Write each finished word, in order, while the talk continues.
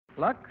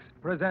Lux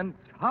presents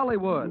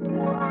Hollywood.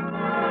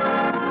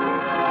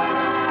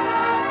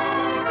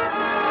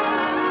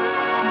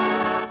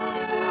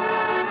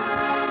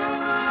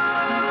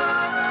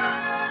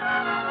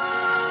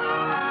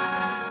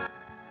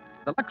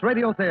 The Lux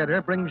Radio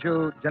Theatre brings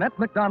you Jeanette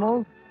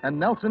MacDonald and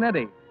Nelson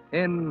Eddy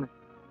in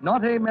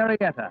Naughty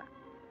Marietta.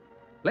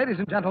 Ladies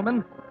and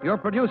gentlemen, your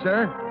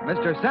producer,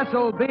 Mr.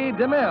 Cecil B.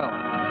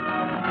 DeMille.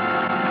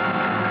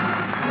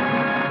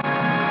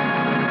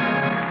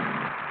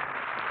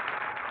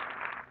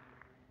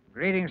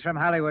 Greetings from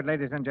Hollywood,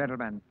 ladies and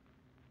gentlemen.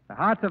 The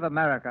hearts of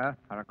America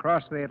are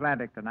across the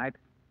Atlantic tonight,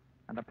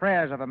 and the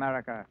prayers of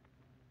America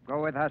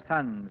go with her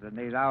sons in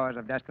these hours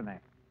of destiny.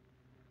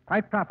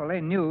 Quite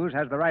properly, news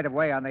has the right of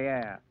way on the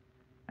air,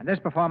 and this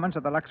performance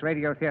of the Lux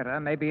Radio Theatre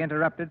may be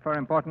interrupted for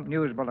important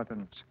news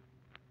bulletins.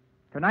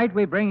 Tonight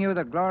we bring you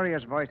the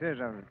glorious voices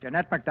of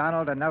Jeanette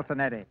MacDonald and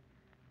Nelson Eddy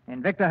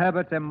in Victor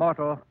Herbert's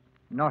immortal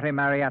Naughty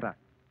Marietta.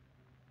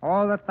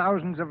 All the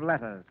thousands of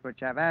letters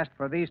which have asked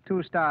for these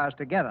two stars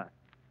together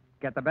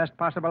get the best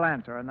possible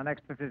answer in the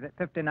next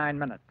 59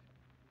 minutes.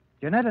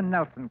 Jeanette and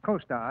Nelson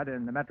co-starred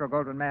in the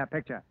Metro-Goldwyn-Mayer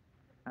picture,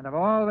 and of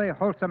all the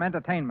wholesome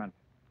entertainment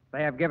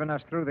they have given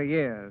us through the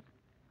years,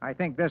 I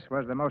think this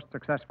was the most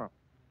successful.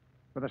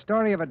 With a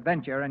story of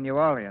adventure in New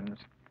Orleans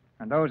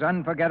and those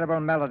unforgettable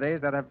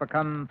melodies that have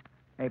become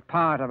a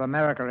part of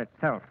America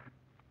itself.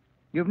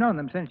 You've known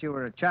them since you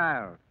were a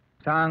child.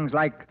 Songs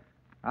like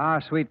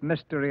Our Sweet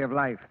Mystery of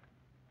Life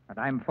and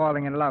I'm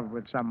Falling in Love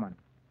with Someone.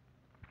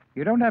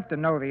 You don't have to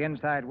know the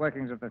inside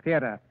workings of the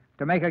theater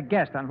to make a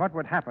guess on what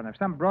would happen if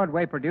some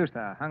Broadway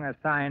producer hung a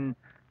sign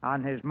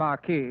on his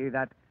marquee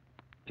that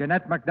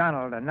Jeanette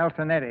MacDonald and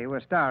Nelson Eddy were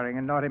starring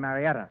in Naughty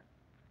Marietta.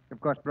 Of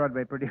course,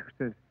 Broadway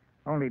producers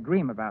only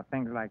dream about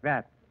things like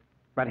that.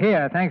 But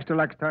here, thanks to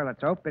Lux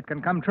Toilet Soap, it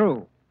can come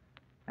true.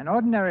 An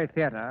ordinary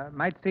theater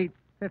might seat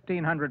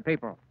 1,500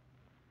 people.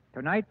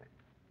 Tonight,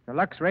 the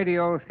Lux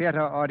Radio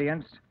Theater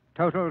audience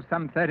totals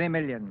some 30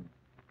 million.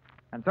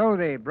 And so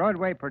the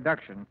Broadway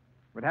production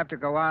would have to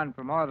go on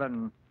for more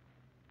than,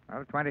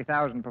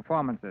 20,000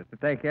 performances to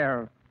take care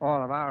of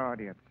all of our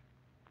audience.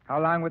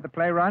 How long would the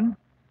play run?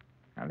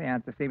 Well, the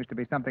answer seems to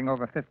be something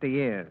over 50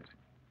 years.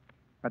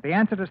 But the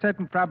answer to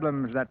certain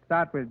problems that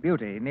start with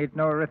beauty needs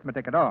no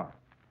arithmetic at all.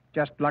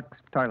 Just Lux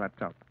Toilet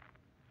Soap.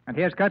 And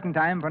here's curtain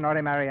time for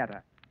Naughty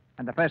Marietta.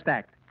 And the first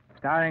act,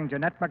 starring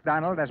Jeanette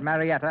MacDonald as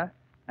Marietta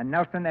and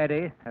Nelson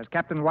Eddy as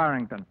Captain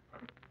Warrington.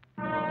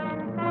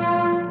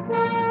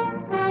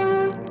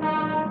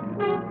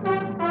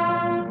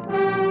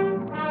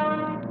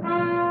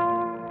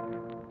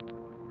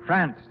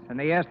 France, in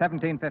the year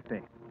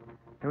 1750.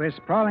 To his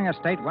sprawling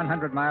estate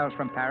 100 miles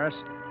from Paris,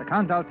 the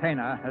Count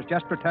Altena has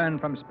just returned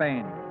from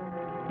Spain.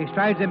 He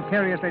strides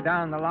imperiously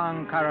down the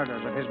long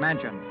corridors of his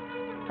mansion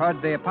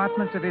toward the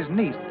apartments of his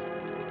niece,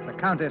 the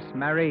Countess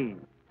Marie.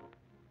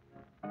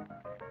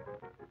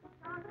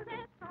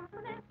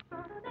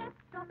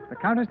 The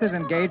Countess is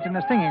engaged in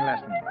a singing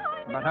lesson,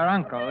 but her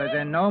uncle is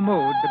in no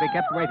mood to be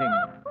kept waiting.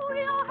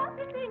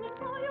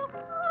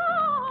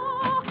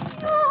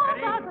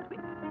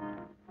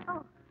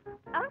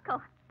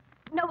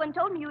 No one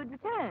told me you would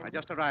return. I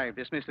just arrived.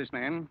 Dismiss this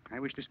man. I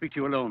wish to speak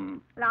to you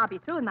alone. Well, I'll be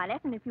through in my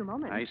lesson in a few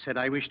moments. I said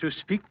I wish to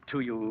speak to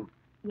you.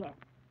 Yes.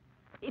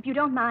 If you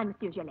don't mind,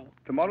 Monsieur Genet.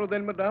 Tomorrow,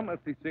 then, madame,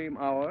 at the same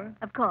hour.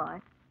 Of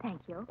course.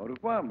 Thank you. Au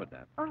revoir,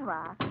 madame. Au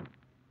revoir.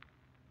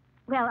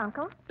 Well,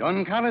 Uncle?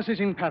 Don Carlos is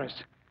in Paris.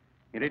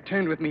 He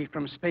returned with me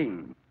from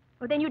Spain.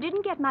 Well, then you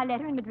didn't get my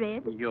letter in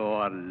Madrid?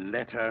 Your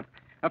letter.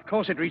 Of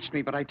course it reached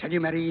me, but I tell you,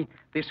 Mary,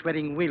 this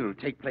wedding will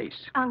take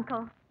place.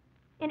 Uncle,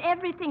 in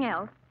everything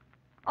else,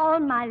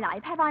 all my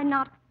life, have I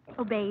not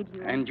obeyed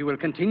you? And you will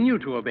continue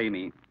to obey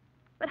me.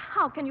 But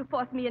how can you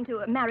force me into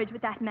a marriage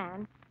with that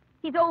man?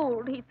 He's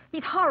old.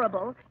 He's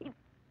horrible.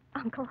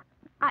 Uncle,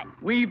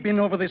 We've been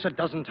over this a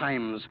dozen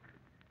times.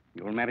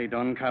 You'll marry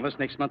Don Carlos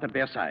next month at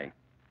Versailles.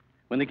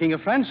 When the King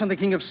of France and the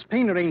King of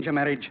Spain arrange a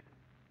marriage,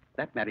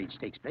 that marriage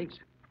takes place.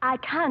 I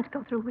can't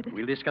go through with it.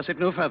 We'll discuss it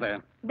no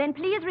further. Then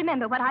please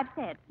remember what I've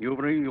said. You'll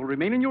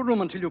remain in your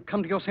room until you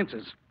come to your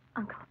senses.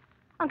 Uncle,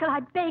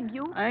 I beg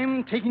you.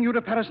 I'm taking you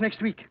to Paris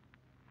next week.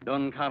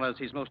 Don Carlos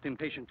is most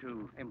impatient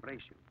to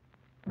embrace you.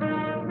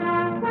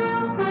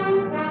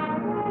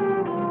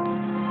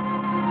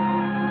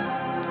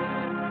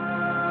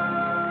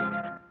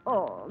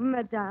 Oh,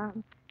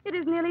 madame, it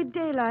is nearly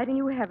daylight and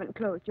you haven't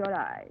closed your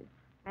eyes.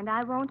 And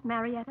I won't,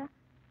 Marietta,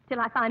 till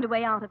I find a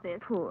way out of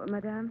this. Poor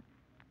madame.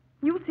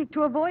 You seek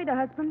to avoid a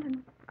husband,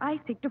 and I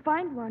seek to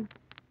find one.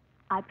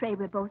 I pray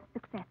we're both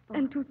successful.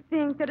 And to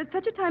think that at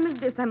such a time as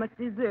this I must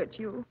desert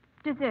you.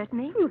 Desert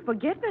me? You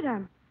forget,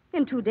 madame.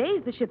 In 2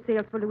 days, the ship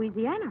sails for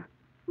Louisiana.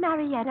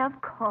 Marietta, of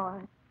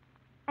course.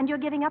 And you're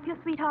giving up your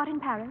sweetheart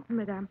in Paris?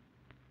 Madame,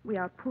 we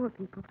are poor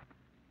people.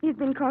 He's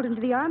been called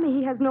into the army.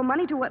 He has no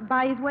money to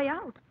buy his way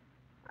out.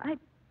 I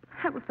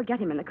will forget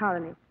him in the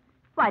colony.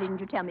 Why didn't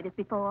you tell me this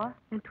before?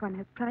 Antoine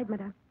has tried,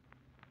 madame.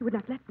 He would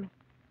not let me.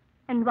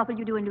 And what will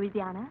you do in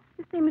Louisiana?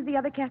 The same as the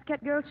other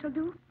casket girls shall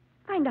do.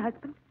 Find a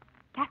husband.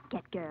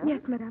 Casket girl?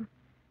 Yes, madame.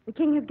 The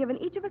king has given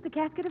each of us a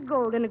casket of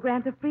gold and a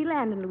grant of free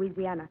land in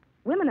Louisiana.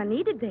 Women are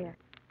needed there.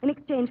 In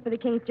exchange for the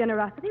king's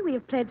generosity, we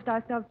have pledged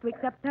ourselves to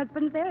accept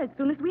husbands there as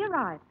soon as we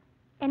arrive.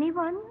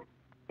 Anyone?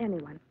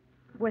 Anyone,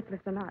 worthless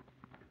or not.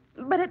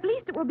 But at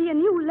least it will be a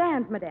new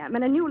land, madame,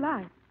 and a new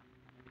life.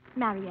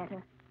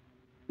 Marietta,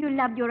 you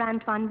loved your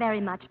Antoine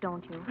very much,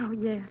 don't you? Oh,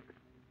 yes,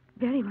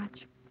 very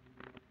much.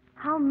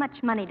 How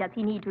much money does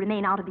he need to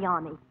remain out of the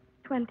army?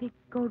 20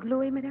 gold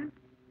louis, madame.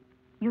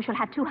 You shall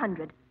have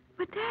 200.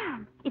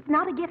 Madame. It's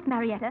not a gift,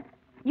 Marietta.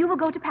 You will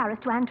go to Paris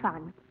to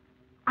Antoine.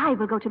 I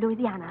will go to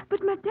Louisiana.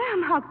 But,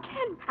 madame, how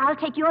can... I'll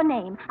take your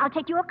name. I'll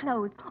take your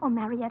clothes. Oh,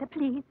 Marietta,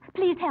 please.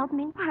 Please help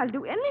me. I'll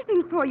do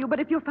anything for you, but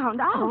if you're found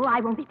out... Oh, I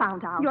won't be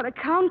found out. You're a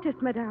countess,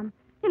 madame.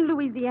 In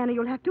Louisiana,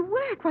 you'll have to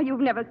work. Why, you've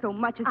never so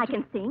much as... I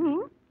can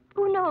sing.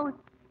 Who knows?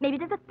 Maybe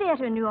there's a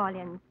theater in New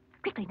Orleans.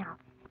 Quickly now.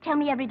 Tell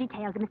me every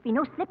detail. There must be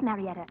no slip,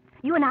 Marietta.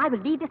 You and I will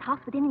leave this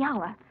house within the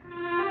hour.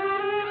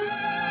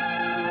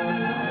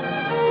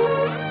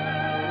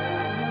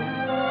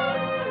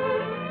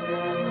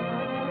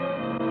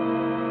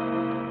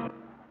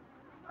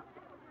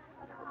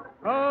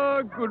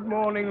 Good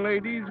morning,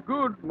 ladies.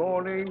 Good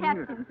morning.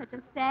 Captain, such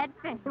a sad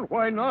face.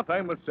 Why not?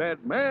 I'm a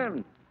sad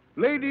man.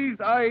 Ladies,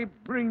 I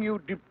bring you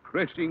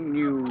depressing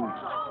news.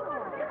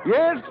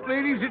 Yes,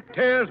 ladies, it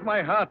tears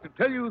my heart to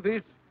tell you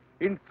this.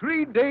 In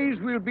 3 days,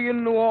 we'll be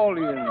in New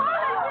Orleans.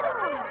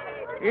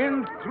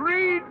 In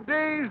 3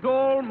 days,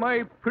 all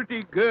my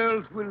pretty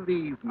girls will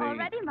leave me.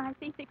 Already my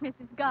seasickness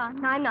is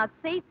gone. I'm not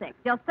seasick,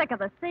 just sick of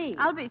the sea.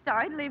 I'll be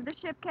sorry to leave the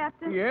ship,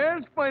 Captain.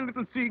 Yes, my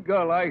little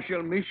seagull, I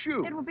shall miss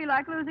you. It will be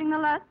like losing the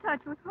last touch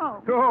with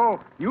home.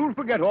 Oh, you'll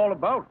forget all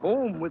about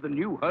home with a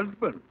new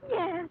husband.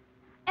 Yes,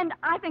 and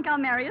I think I'll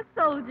marry a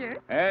soldier.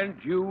 And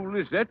you,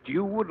 Lisette,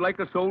 you would like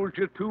a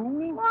soldier,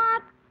 too?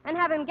 What? And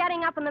have him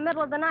getting up in the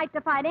middle of the night to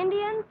fight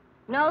Indians?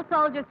 No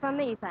soldiers for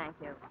me, thank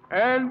you.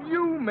 And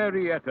you,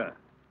 Marietta.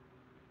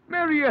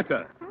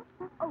 Marietta.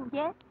 Oh,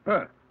 yes?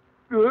 Huh.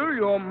 Girl,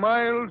 you're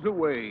miles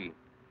away.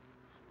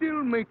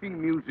 Still making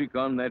music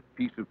on that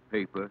piece of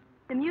paper.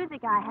 The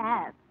music I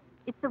have.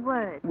 It's the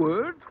words.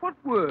 Words? What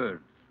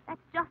words? That's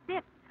just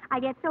it.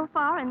 I get so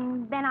far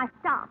and then I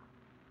stop.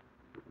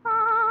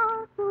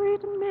 Ah,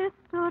 sweet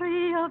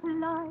mystery of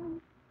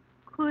life,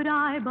 could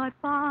I but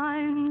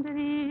find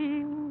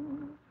thee.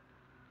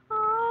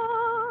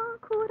 Ah,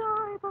 could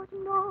I but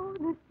know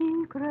the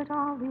secret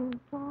of his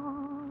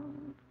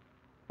song.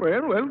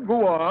 Well,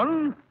 go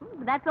on.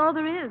 That's all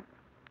there is.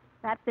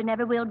 Perhaps there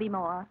never will be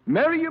more.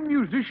 Marry a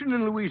musician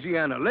in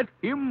Louisiana. Let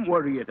him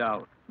worry it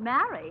out.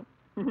 Marry?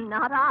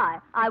 Not I.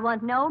 I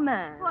want no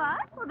man.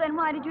 What? Well, then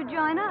why did you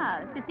join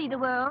us? To see the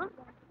world?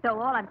 So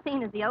all I've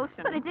seen is the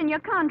ocean. But it's in your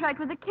contract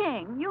with the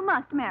king. You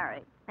must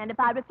marry. And if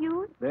I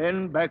refuse?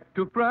 Then back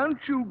to France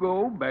you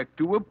go, back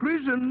to a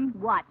prison.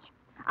 Watch.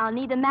 I'll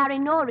neither marry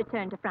nor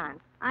return to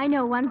France. I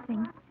know one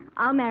thing.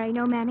 I'll marry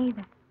no man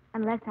either,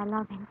 unless I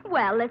love him.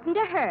 Well, listen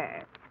to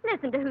her.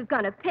 Listen to who's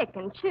going to pick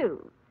and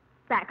choose.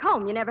 Back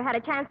home, you never had a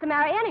chance to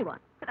marry anyone.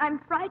 But I'm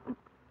frightened.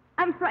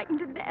 I'm frightened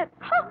to death.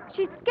 Oh,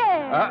 she's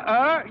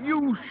scared.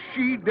 You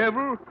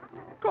she-devil.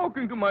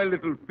 Talking to my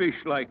little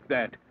fish like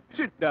that.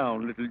 Sit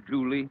down, little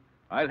Julie.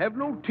 I'll have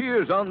no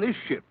tears on this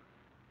ship.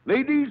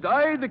 Ladies,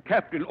 I, the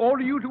captain,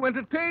 order you to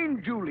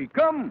entertain Julie.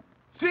 Come,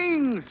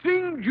 sing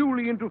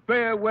Julie into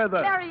fair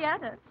weather.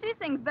 Marietta, she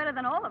sings better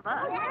than all of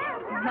us.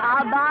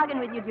 I'll bargain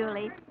with you,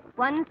 Julie.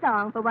 One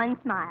song for one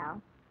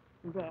smile.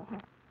 There,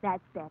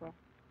 that's better.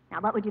 Now,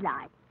 what would you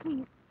like?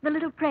 Please, the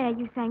little prayer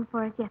you sang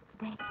for us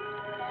yesterday.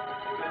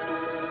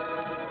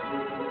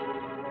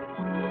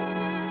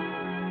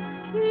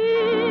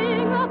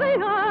 King of the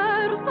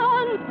earth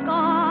and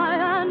sky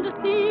and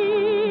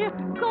sea,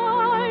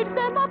 guide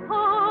them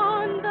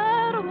upon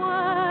their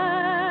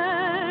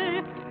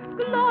way.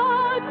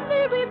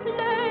 Gladly we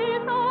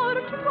place our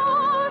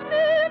trust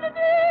in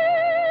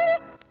thee,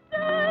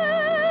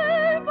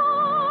 day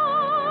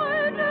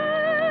by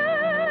day.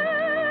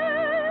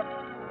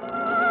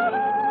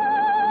 Father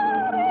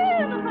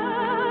in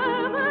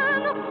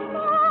heaven,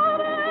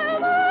 forever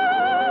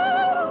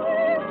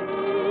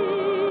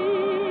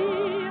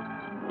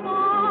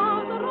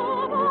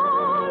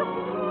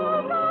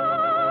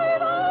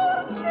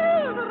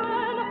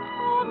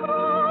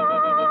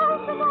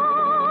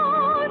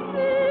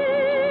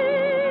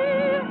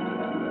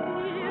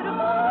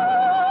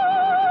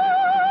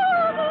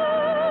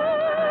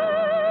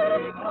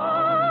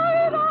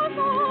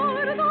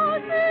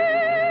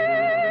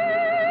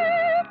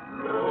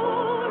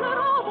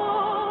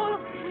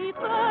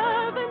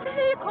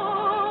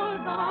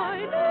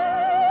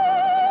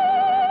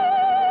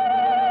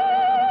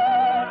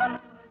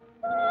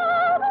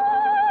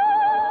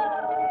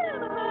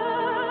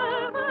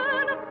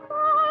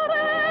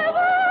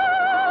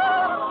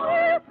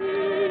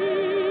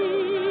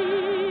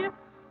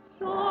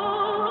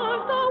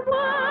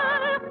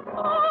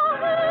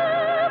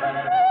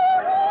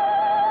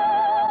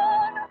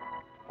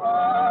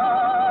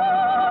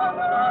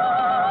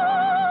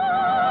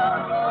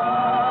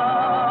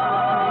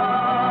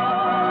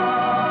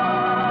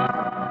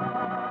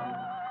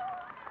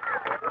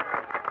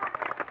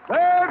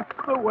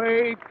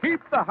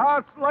Keep the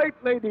hearts light,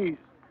 ladies.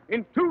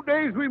 In 2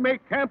 days, we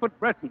make camp at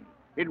Breton.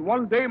 In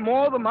 1 day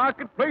more, the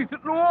marketplace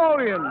at New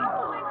Orleans.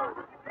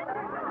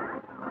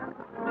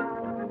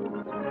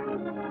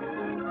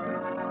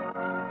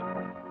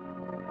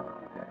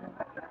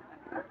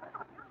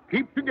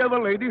 Keep together,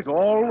 ladies,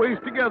 always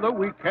together.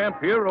 We camp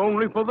here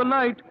only for the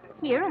night.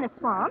 Here in the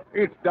swamp?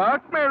 It's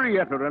dark,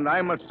 Marietta, and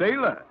I'm a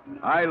sailor.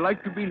 I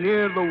like to be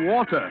near the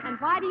water. And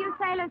why do you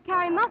sailors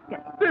carry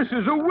muskets? This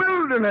is a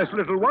wilderness,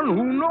 little one.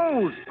 Who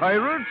knows?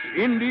 Pirates,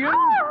 Indians?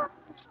 Oh!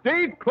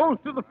 Stay close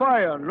to the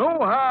fire. No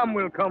harm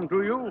will come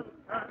to you.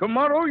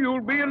 Tomorrow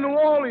you'll be in New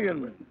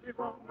Orleans.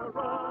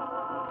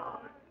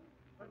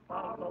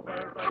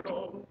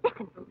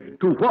 Listen.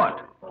 To what?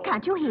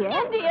 Can't you hear?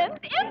 Indians!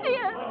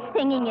 Indians!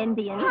 Singing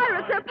Indians.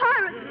 Pirates! They're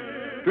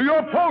pirates! To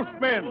your post,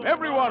 men.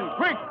 Everyone,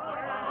 quick.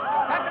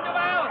 Captain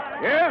Duval!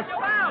 Yes?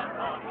 Duval!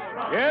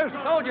 Yes?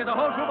 Soldiers, the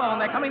whole troop of them.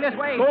 They're coming this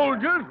way.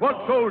 Soldiers?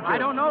 What soldiers? I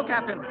don't know,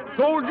 Captain.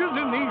 Soldiers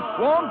in these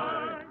swamps?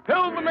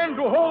 Tell the men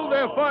to hold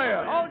their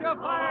fire. Hold your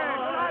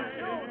fire.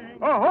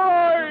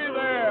 Ahoy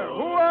there!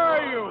 Who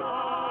are you?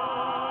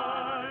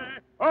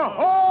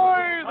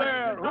 Ahoy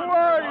there! Who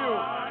are you?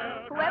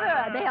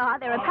 Whoever they are,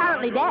 they're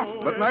apparently deaf.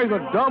 But neither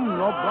dumb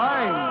nor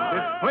blind.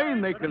 It's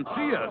plain they can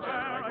see us.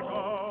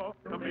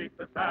 To meet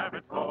the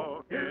savage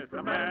foe, here's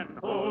the man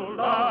who'll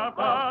love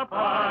a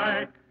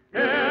fight.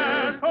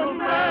 Here's the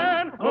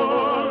man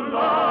who'll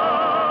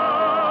love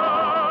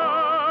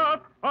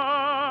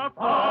a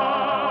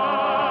fight.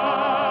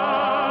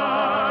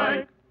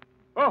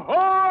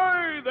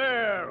 Ahoy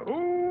there!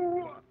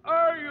 Who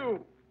are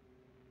you?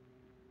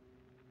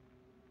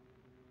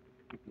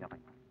 Keep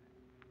yelling.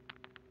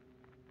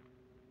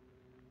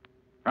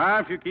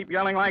 If you keep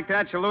yelling like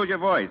that, you'll lose your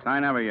voice. I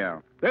never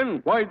yell.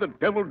 Then why the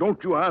devil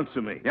don't you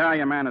answer me? Yeah,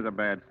 your man is a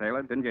bad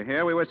sailor. Didn't you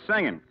hear? We were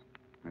singing.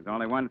 There's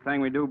only one thing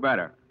we do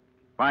better.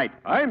 Fight.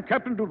 I'm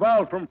Captain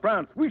Duval from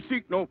France. We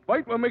seek no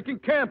fight. We're making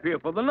camp here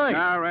for the night.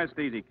 Now, rest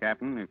easy,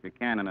 Captain, if you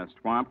can in a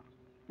swamp.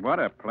 What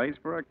a place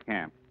for a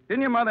camp.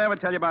 Didn't your mother ever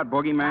tell you about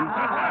boogeymen?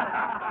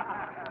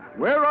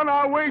 We're on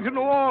our way to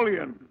New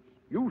Orleans.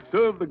 You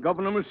serve the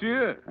governor,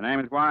 monsieur. The name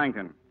is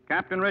Warrington.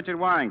 Captain Richard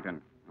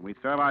Warrington. And we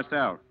serve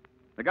ourselves.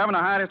 The governor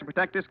hired us to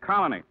protect this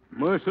colony.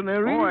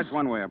 Mercenaries? Oh, that's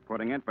one way of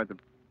putting it, but the...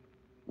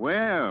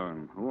 Well,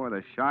 who are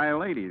the shy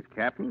ladies,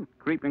 Captain?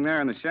 Creeping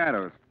there in the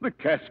shadows. The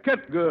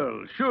casquette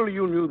girls. Surely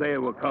you knew they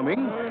were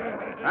coming.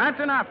 That's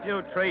enough,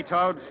 you tree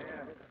toads.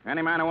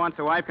 Any man who wants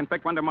a wife can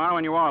pick one tomorrow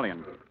in New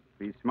Orleans.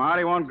 If he's smart,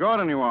 he won't go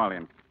to New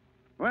Orleans.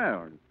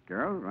 Well,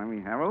 girls, let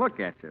me have a look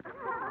at you.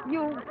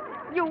 You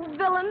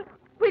villain.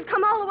 We've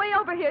come all the way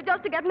over here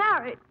just to get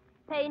married.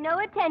 Pay no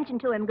attention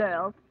to him,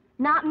 girls.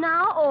 Not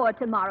now or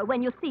tomorrow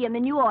when you see him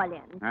in New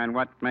Orleans. And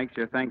what makes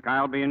you think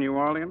I'll be in New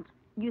Orleans?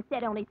 You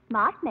said only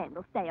smart men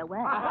will stay away.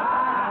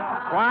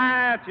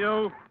 Quiet,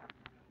 you.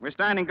 We're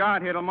standing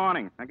guard here till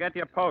morning. Now get to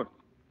your post.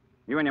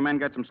 You and your men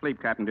get some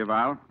sleep, Captain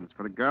Duval. As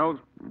for the girls,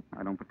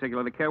 I don't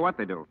particularly care what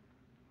they do.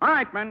 All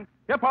right, men.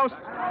 Your posts.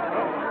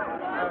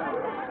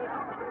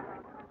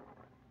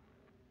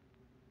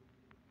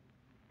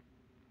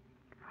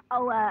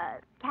 Oh,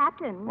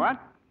 Captain. What?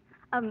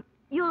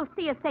 You'll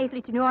see us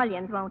safely to New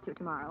Orleans, won't you,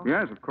 tomorrow?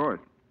 Yes, of course.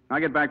 I'll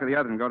get back to the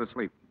others and go to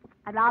sleep.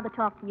 I'd rather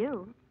talk to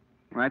you.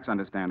 Well, that's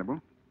understandable.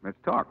 Let's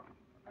talk.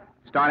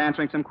 Start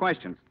answering some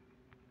questions.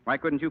 Why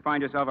couldn't you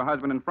find yourself a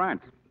husband in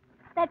France?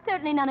 That's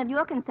certainly none of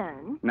your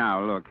concern.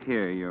 Now, look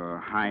here, Your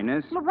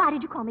Highness. Well, why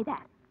did you call me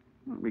that?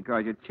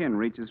 Because your chin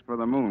reaches for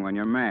the moon when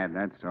you're mad,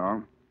 that's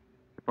all.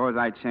 Suppose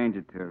I change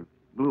it to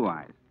blue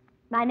eyes.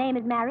 My name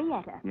is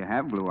Marietta. You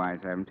have blue eyes,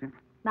 haven't you?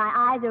 My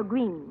eyes are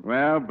green.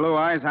 Well, blue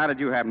eyes, how did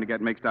you happen to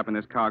get mixed up in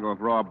this cargo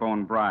of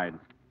raw-boned brides?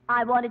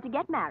 I wanted to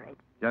get married.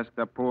 Just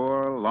a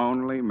poor,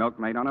 lonely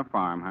milkmaid on a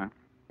farm, huh?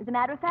 As a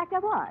matter of fact, I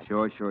was.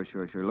 Sure.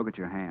 Look at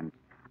your hands.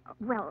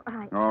 Well,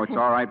 I... Oh, it's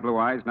all right, Blue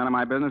Eyes. None of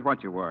my business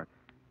what you were.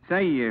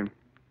 Say,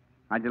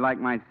 how'd you like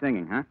my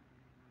singing, huh?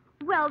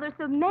 Well, there's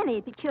so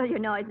many peculiar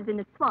noises in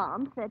the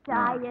swamps that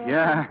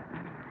Yeah.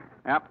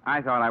 Yep,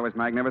 I thought I was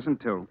magnificent,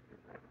 too.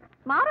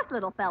 Modest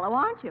little fellow,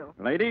 aren't you?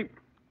 Lady,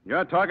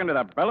 you're talking to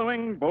the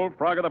bellowing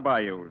bullfrog of the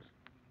bayous.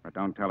 But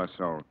don't tell a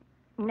soul.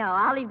 No,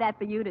 I'll leave that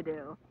for you to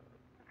do.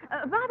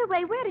 By the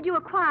way, where did you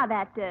acquire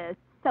that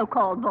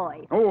so-called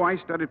voice? Oh, I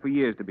studied for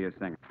years to be a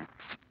singer.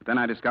 But then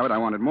I discovered I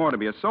wanted more to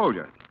be a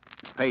soldier.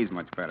 It pays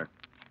much better.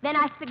 Then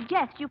I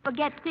suggest you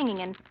forget singing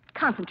and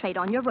concentrate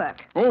on your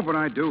work. Oh, but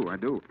I do.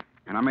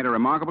 And I made a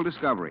remarkable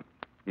discovery.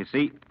 You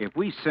see, if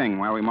we sing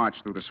while we march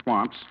through the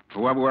swamps,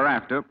 whoever we're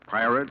after,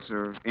 pirates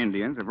or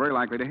Indians, are very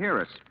likely to hear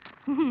us.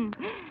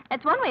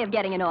 That's one way of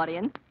getting an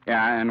audience.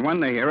 Yeah, and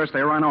when they hear us,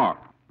 they run off.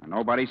 And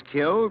nobody's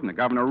killed, and the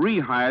governor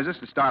rehires us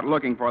to start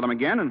looking for them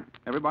again, and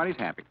everybody's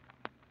happy.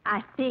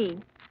 I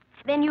see.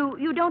 Then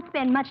you don't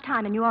spend much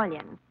time in New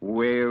Orleans.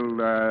 Well,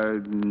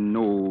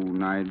 no,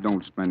 I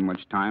don't spend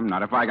much time.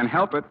 Not if I can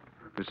help it.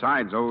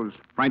 Besides, those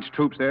French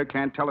troops there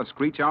can't tell a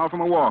screech owl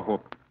from a war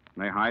whoop.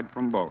 They hide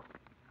from both.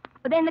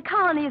 But then the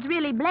colony is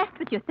really blessed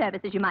with your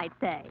services, you might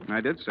say.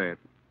 I did say it.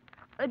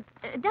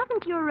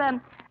 Doesn't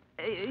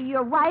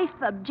your wife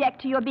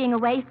object to your being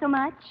away so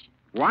much?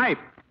 Wife?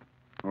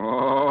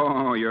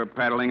 Oh, you're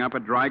paddling up a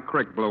dry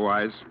creek, Blue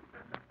Eyes.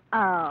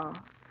 Oh,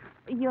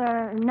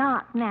 you're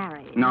not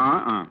married.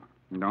 No,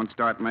 Don't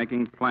start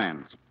making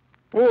plans.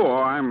 Oh,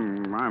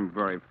 I'm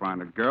very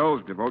fond of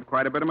girls. Devote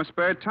quite a bit of my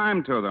spare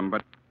time to them,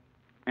 but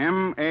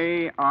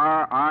Mariage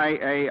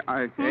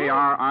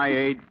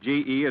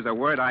is a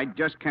word I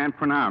just can't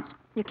pronounce.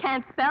 You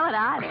can't spell it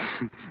either.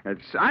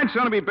 I'd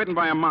sooner be bitten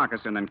by a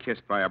moccasin than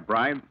kissed by a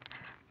bride.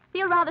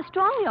 Feel rather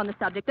strongly on the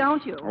subject,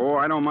 don't you? Oh,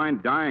 I don't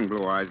mind dying,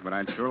 Blue Eyes, but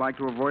I'd sure like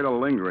to avoid a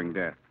lingering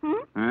death.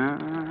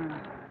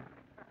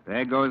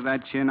 There goes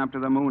that chin up to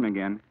the moon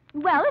again.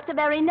 Well, it's a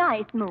very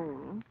nice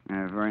moon.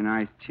 A very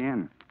nice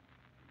chin.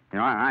 You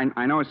know,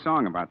 I know a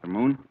song about the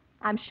moon.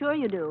 I'm sure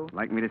you do.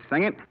 Like me to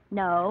sing it?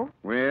 No.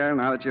 Well,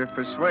 now that you've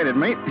persuaded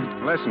me,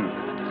 listen.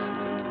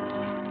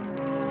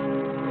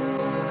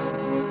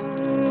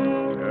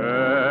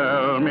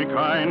 Tell me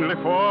kindly,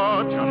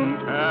 fortune,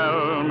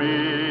 tell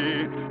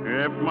me,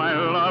 if my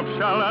love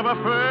shall ever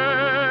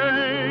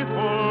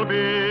faithful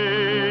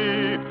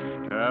be.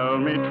 Tell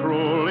me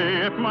truly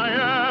if my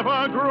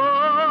ever-growing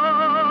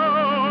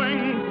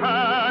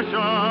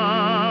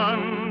passion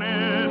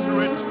is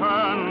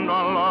returned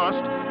or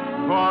lost,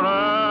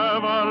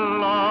 forever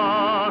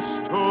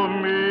lost to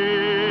me.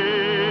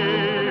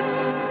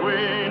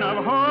 Queen of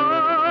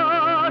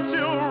hearts,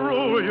 you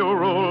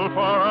rule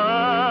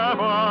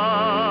forever.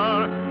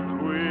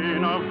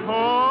 Queen of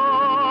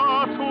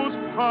hearts, whose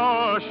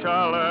power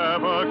shall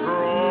ever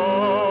grow.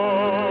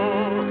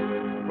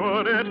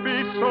 Could it be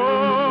so?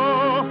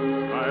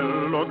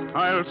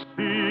 I'll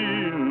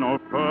see no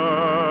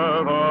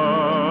further,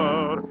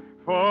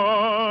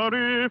 for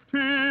if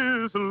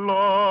 'tis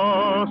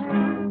lost,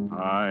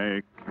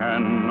 I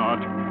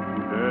cannot,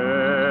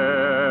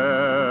 dare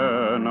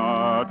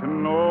not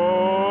know.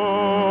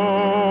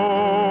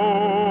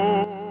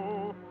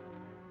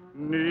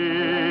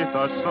 'Neath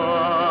a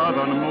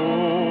southern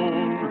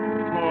moon,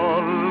 oh,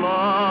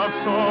 love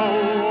so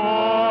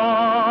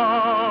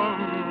warm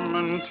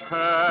and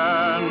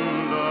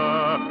tender,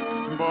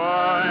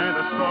 by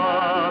the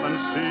southern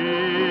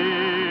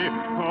sea,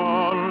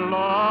 oh,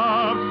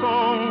 love so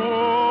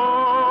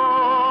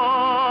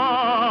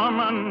warm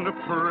and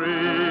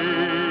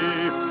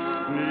free,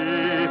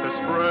 'neath the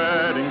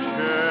spreading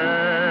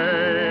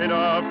shade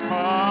of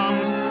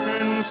palms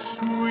in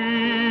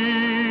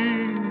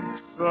sweet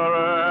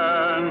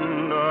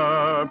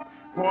surrender,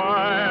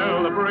 while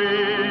the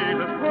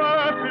breezes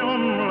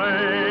perfume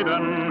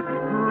laden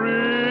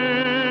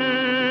creep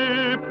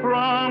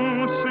from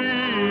sea.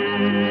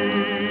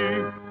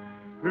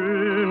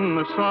 In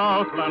the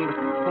Southland,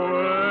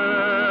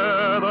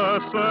 where the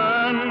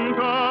scent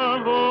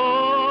of the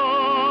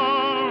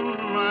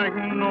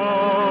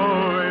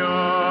magnolia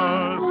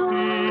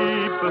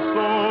steeps the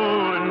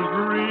soul in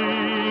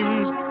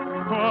dreams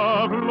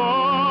of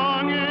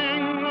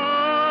longing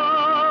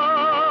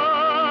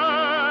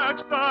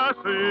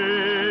ecstasy,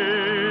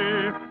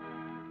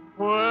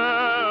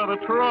 where the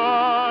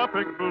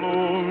tropic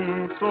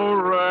blooms so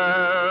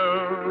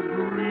rare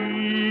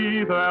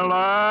breathe their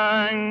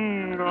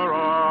languor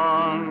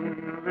on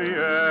the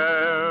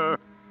air.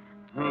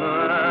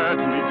 Let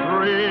me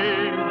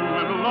dream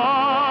and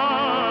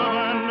love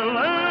and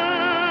live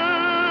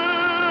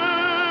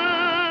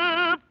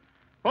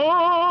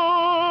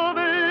for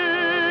thee,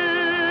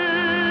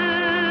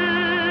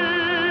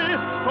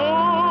 for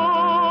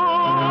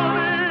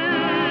thee.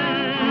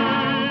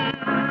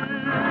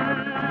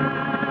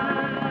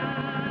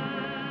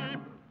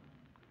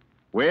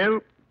 Well,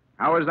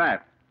 how was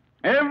that?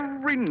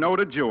 Every note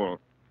a jewel.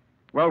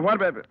 Well, what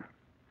about...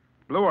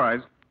 Blue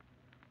Eyes?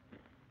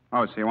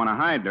 Oh, so you want to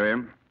hide, do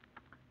you?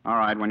 All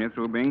right, when you're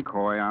through being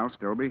coy, I'll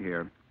still be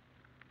here.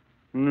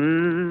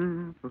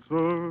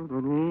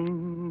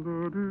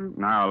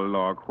 Now,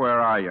 look, where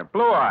are you?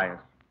 Blue Eyes!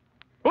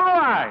 Blue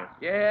Eyes!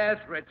 Yes,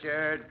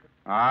 Richard.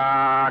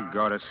 Ah,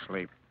 go to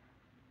sleep.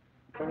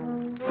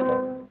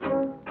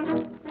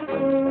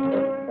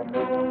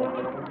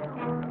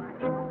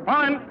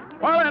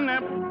 Fall in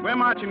there. We're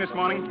marching this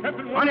morning.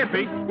 Captain, on your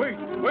feet. Wait.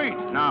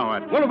 Now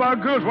what? One of our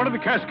girls, one of the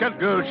Cascade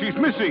girls, she's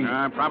missing.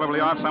 Probably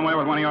off somewhere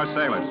with one of your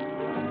sailors.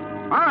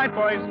 All right,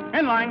 boys,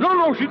 in line.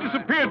 No, she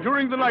disappeared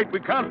during the night. We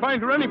can't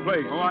find her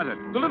anyplace. Who was it?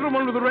 The little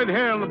one with the red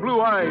hair and the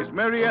blue eyes,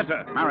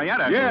 Marietta.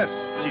 Marietta? Yes.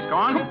 She's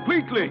gone?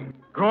 Completely.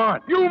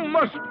 Good. You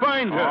must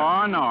find her.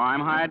 Oh, no,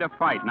 I'm hired to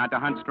fight, not to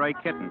hunt stray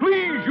kittens.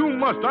 Please, you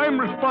must. I'm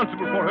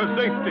responsible for her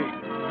safety.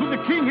 To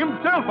the king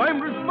himself, I'm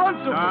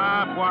responsible.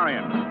 Stop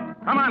worrying.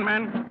 Come on,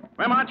 men.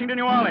 We're marching to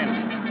New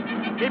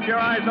Orleans. Keep your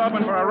eyes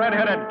open for a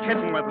red-headed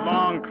kitten with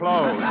long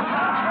clothes.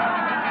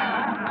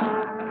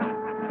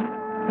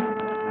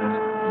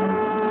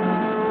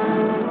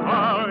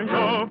 Are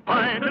you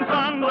fighting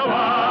son, the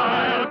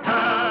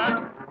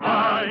wildcat?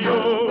 Are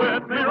you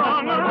with me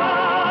wrong or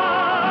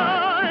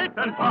right?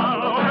 Then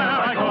follow where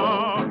I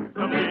go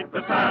to meet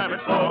the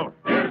savage foe.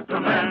 Here's to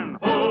men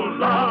who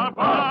love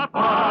a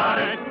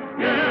fight.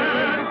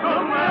 Here's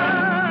to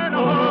men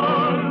who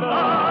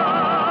love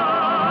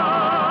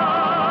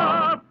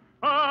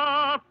a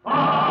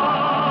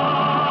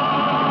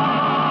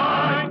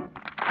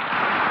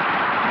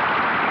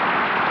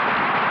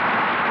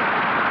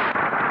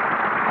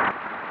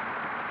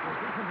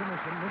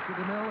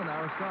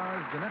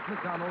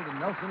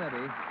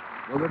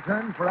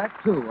return for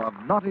Act Two of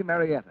Naughty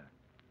Marietta.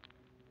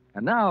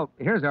 And now,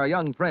 here's our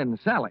young friend,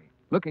 Sally,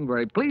 looking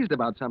very pleased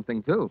about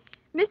something, too.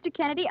 Mr.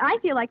 Kennedy, I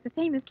feel like the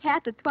famous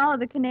cat that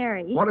swallowed the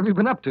canary. What have you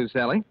been up to,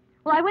 Sally?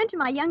 Well, I went to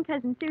my young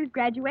cousin Sue's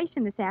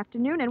graduation this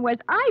afternoon, and was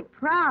I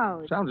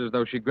proud. Sounds as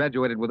though she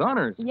graduated with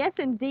honors. Yes,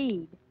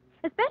 indeed.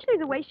 Especially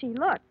the way she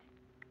looked.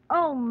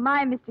 Oh,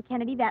 my, Mr.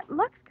 Kennedy, that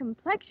Lux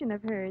complexion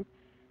of hers.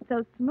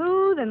 So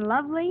smooth and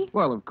lovely.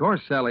 Well, of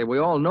course, Sally, we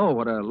all know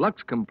what a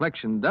Lux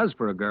complexion does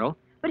for a girl.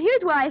 But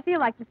here's why I feel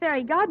like the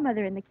fairy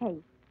godmother in the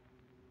case.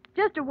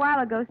 Just a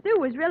while ago, Sue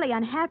was really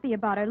unhappy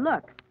about her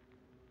looks.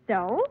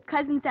 So,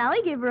 Cousin Sally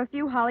gave her a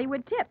few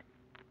Hollywood tips.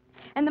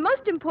 And the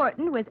most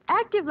important was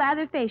active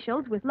lather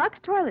facials with Lux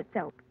toilet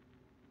soap.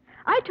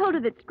 I told her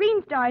that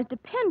screen stars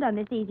depend on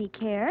this easy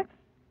care,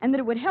 and that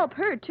it would help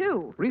her,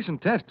 too.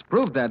 Recent tests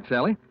proved that,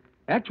 Sally.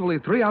 Actually,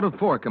 3 out of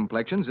 4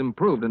 complexions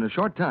improved in a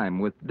short time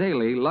with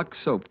daily Lux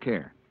soap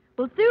care.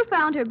 Well, Sue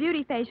found her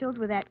beauty facials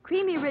with that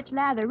creamy, rich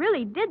lather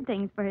really did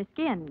things for her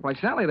skin. Why,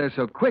 Sally, they're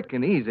so quick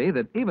and easy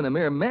that even a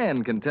mere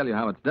man can tell you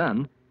how it's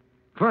done.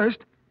 First,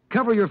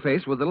 cover your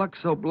face with the Lux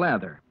soap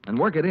lather and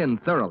work it in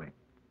thoroughly.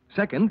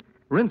 Second,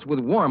 rinse with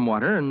warm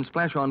water and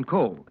splash on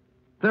cold.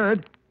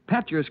 Third,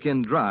 pat your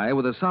skin dry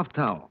with a soft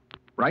towel.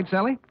 Right,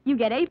 Sally? You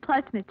get A+,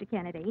 Mr.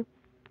 Kennedy.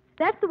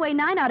 That's the way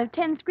 9 out of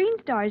 10 screen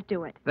stars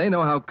do it. They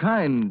know how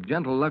kind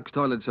gentle Lux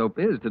toilet soap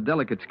is to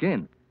delicate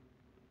skin.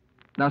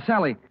 Now,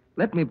 Sally,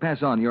 let me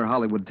pass on your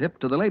Hollywood tip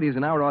to the ladies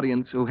in our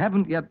audience who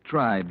haven't yet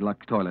tried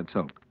Lux toilet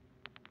soap.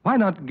 Why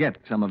not get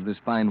some of this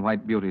fine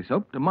white beauty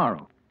soap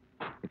tomorrow?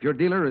 If your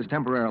dealer is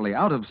temporarily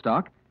out of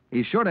stock,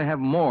 he's sure to have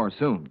more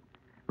soon.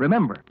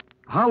 Remember,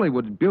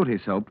 Hollywood's beauty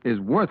soap is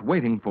worth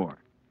waiting for.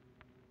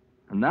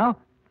 And now,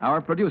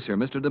 our producer,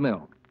 Mr.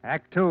 DeMille.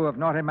 Act Two of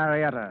Naughty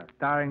Marietta,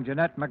 starring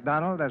Jeanette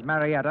MacDonald as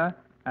Marietta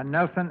and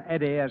Nelson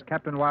Eddy as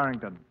Captain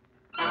Warrington.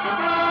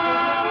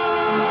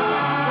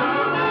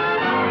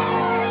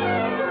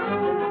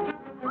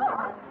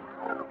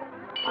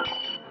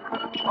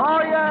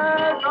 Oh,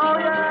 yes, oh,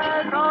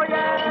 yes, oh,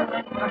 yes.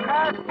 The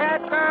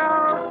Cascade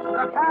Girls,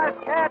 the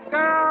Cascade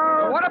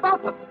Girls. What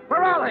about them?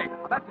 Where are they?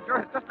 A messenger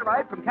has just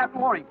arrived from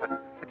Captain Warrington.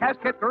 The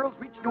Cascade Girls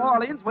reached New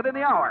Orleans within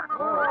the hour.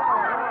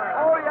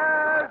 Oh,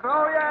 yes,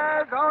 oh,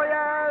 yes, oh,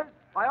 yes.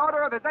 By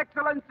order of His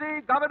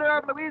Excellency, Governor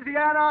of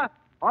Louisiana,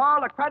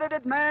 all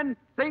accredited men,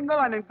 single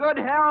and in good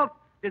health,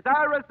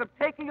 desirous of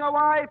taking a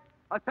wife,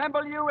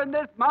 assemble you in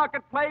this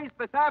marketplace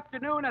this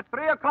afternoon at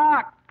 3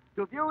 o'clock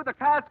to view the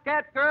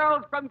Cascade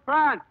Girls from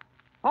France.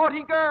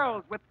 40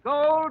 girls with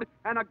gold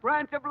and a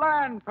grant of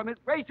land from His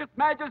Gracious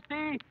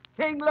Majesty,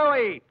 King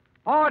Louis.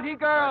 40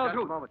 girls.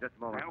 Just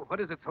a moment. What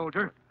is it,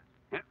 soldier?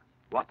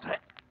 What's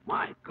that?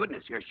 My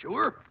goodness, you're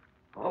sure?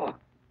 Oh.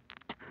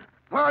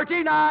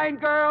 39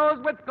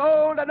 girls with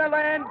gold and a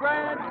land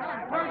grant.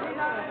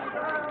 39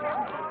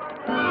 girls.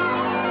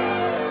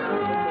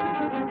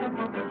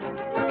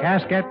 The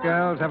Casket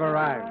Girls have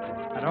arrived,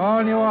 and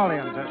all New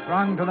Orleans has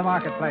thronged to the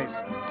marketplace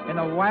in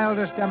the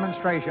wildest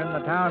demonstration the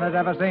town has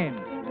ever seen.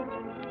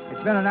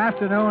 It's been an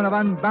afternoon of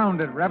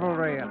unbounded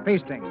revelry and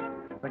feasting.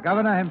 The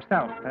governor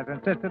himself has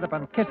insisted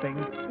upon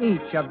kissing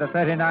each of the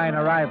 39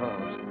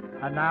 arrivals.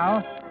 And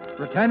now,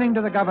 returning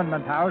to the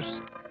government house,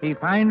 he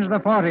finds the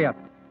 40th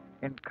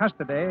in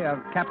custody of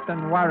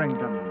Captain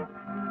Warrington.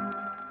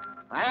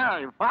 Well,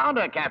 you found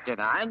her, Captain.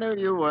 I knew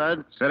you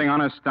would. Sitting on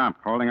a stump,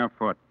 holding her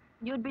foot.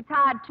 You'd be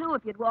tired, too,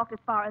 if you'd walked as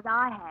far as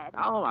I had.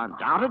 Oh,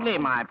 undoubtedly,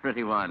 my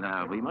pretty one.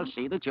 We must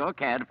see that you're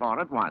cared for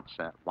at once.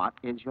 What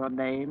is your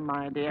name,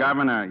 my dear?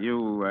 Governor,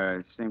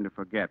 you seem to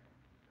forget.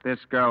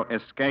 This girl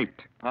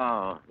escaped.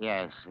 Oh,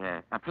 yes.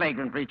 A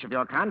flagrant breach of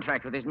your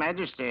contract with His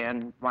Majesty.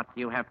 And what do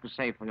you have to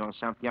say for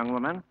yourself, young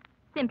woman?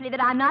 Simply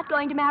that I'm not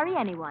going to marry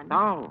anyone.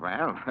 Oh,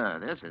 well,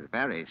 this is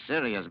very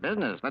serious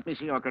business. Let me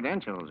see your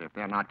credentials. If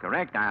they're not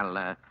correct,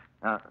 I'll,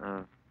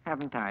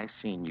 haven't I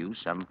seen you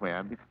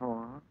somewhere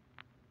before?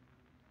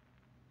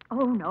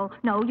 Oh,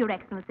 no, Your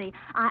Excellency.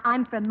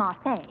 I'm from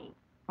Marseille.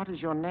 What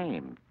is your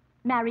name?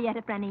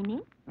 Marietta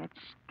Franini. That's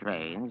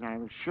strange. I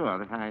was sure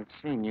that I had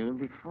seen you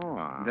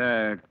before.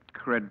 The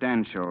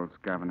credentials,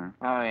 Governor.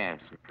 Oh, yes,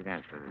 the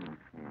credentials.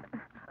 Yeah.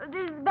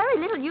 There's very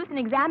little use in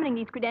examining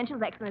these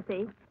credentials,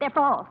 Excellency. They're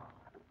false.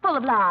 Full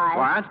of lies.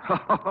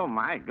 What? Oh,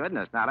 my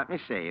goodness. Now, let me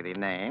see. The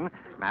name,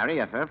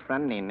 Marietta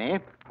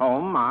Franini,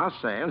 home,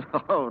 Marseille.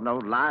 Oh, no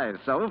lies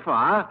so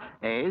far.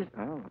 Age,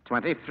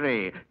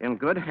 23. In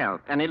good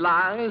health. Any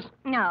lies?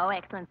 No,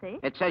 Excellency.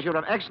 It says you're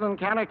of excellent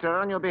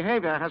character and your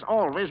behavior has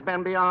always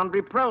been beyond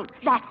reproach.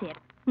 That's it.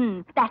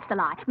 That's the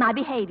lie. My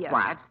behavior.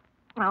 What?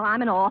 Well,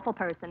 I'm an awful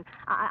person.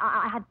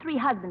 I had 3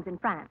 husbands in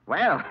France.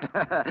 Well,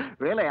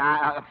 really,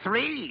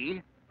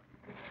 3?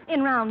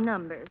 In round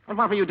numbers. And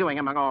what were you doing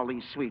among all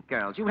these sweet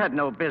girls? You had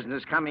no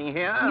business coming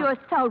here. You're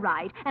so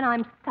right, and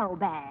I'm so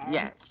bad.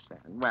 Yes.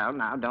 Well,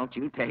 now, don't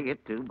you take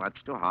it too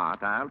much to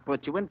heart. I'll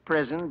put you in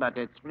prison, but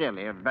it's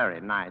really a very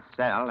nice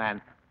cell,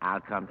 and I'll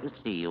come to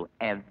see you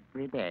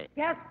every day.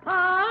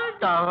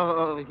 Gaspard?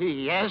 Oh,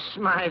 yes,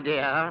 my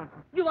dear.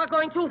 You are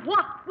going to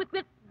what with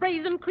this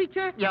brazen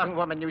creature? Young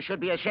woman, you should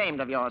be ashamed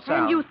of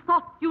yourself. And you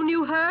thought you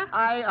knew her?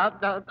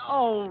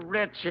 Oh,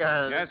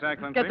 Richard. Yes,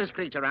 Excellency? Get this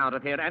creature out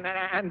of here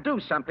and do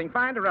something.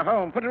 Find her a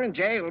home. Put her in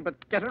jail,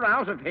 but get her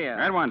out of here.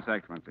 At once,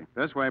 Excellency.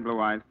 This way,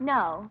 Blue Eyes.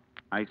 No.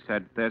 I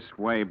said this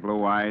way,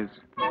 Blue Eyes.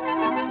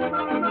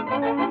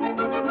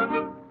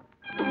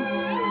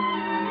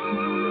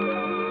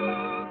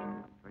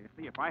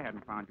 If I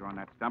hadn't found you on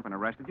that stump and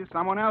arrested you,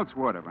 someone else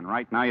would have. And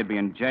right now you'd be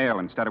in jail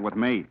instead of with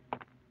me.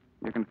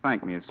 You can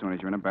thank me as soon as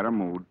you're in a better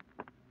mood.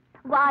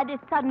 Why this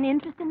sudden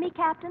interest in me,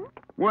 Captain?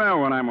 Well,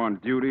 when I'm on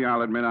duty,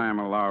 I'll admit I am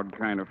a loud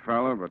kind of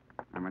fellow, but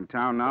I'm in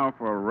town now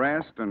for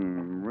rest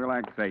and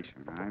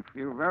relaxation. I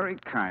feel very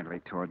kindly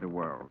toward the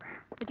world.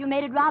 But you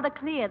made it rather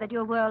clear that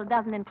your world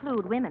doesn't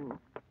include women.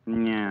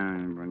 Yeah,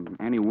 but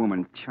any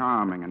woman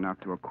charming enough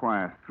to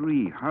acquire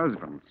 3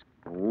 husbands.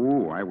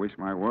 Oh, I wish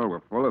my world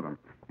were full of them.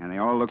 And they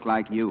all look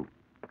like you.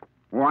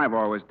 Oh, I've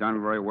always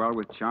done very well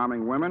with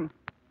charming women.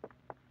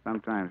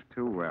 Sometimes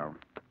too well.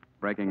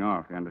 Breaking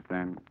off, you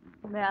understand?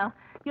 Well,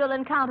 you'll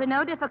encounter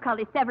no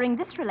difficulty severing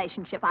this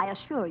relationship, I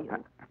assure you.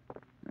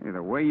 Hey,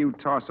 the way you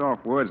toss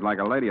off words like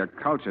a lady of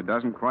culture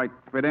doesn't quite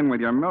fit in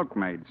with your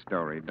milkmaid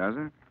story, does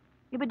it?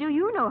 Yeah, but do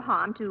you no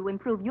harm to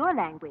improve your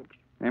language?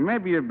 Hey,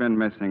 maybe you've been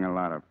missing a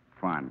lot of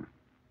fun.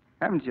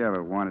 Haven't you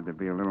ever wanted to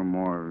be a little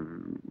more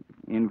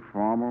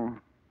informal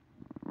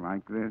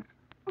like this?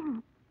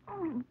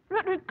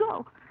 Let me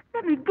go.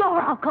 Let me go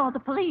or I'll call the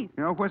police.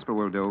 You know, whisper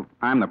will do.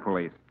 I'm the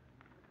police.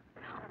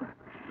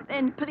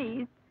 Then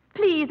please,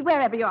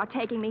 wherever you're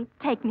taking me,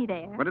 take me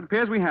there. But it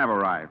appears we have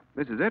arrived.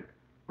 This is it.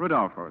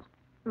 Rudolfo's.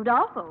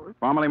 Rudolfo's?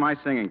 Formerly my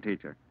singing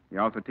teacher. He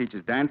also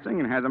teaches dancing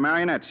and has a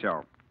marionette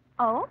show.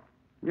 Oh?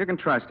 You can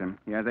trust him.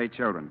 He has 8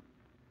 children.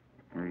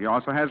 He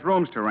also has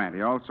rooms to rent.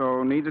 He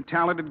also needs a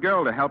talented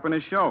girl to help in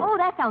his show. Oh,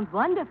 that sounds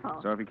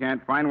wonderful. So if you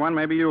can't find one,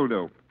 maybe you'll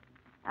do.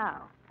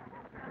 Oh.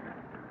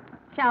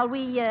 Shall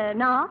we,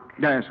 knock?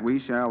 Yes,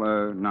 we shall,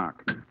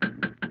 knock.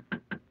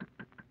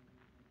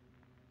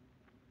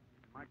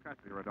 My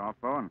custody,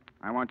 Rodolfo, and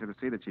I want you to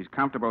see that she's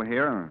comfortable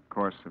here and, of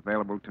course,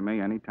 available to me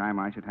any time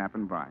I should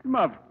happen by.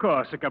 Of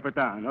course,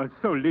 Capitan.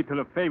 So little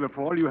a favor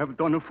for all you have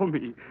done for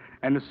me.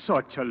 And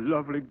such a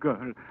lovely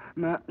girl.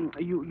 Now,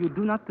 you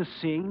do not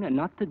sing,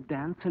 not to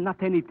dance,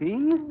 not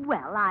anything?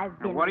 Well, I've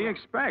been... Now, what do you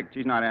expect?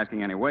 She's not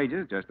asking any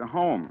wages, just a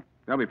home.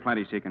 There'll be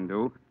plenty she can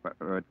do, but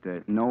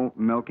no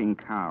milking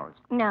cows.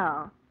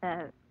 No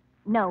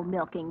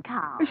milking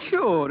cows.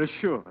 Sure.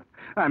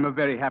 I'm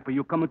very happy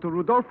you come to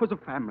Rudolfo's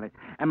family.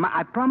 And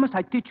I promise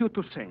I teach you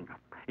to sing.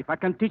 If I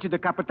can teach the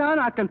Capitan,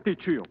 I can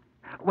teach you.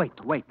 Wait.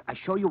 I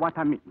show you what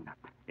I mean.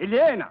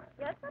 Elena.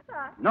 Yes,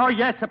 Papa? No,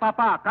 yes,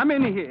 Papa. Come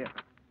in here.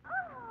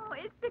 Oh,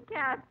 it's the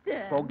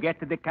captain. Forget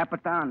the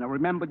Capitan.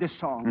 Remember the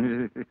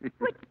song.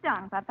 Which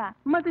song, Papa?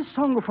 The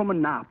song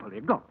from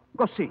Napoli. Go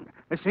sing.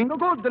 Sing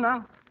good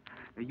now.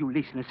 You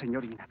listen,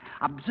 Signorina.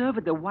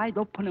 Observe the wide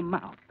open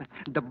mouth.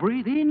 The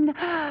breathe in,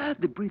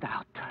 the breathe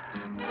out.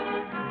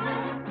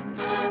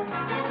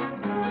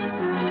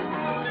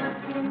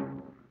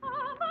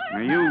 Now,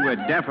 you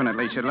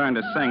definitely should learn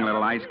to sing,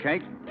 little ice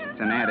cake.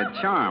 It's an added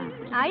charm.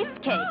 Ice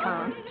cake,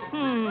 huh?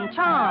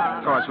 Charm.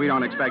 Of course, we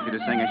don't expect you to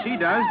sing as she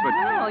does, but...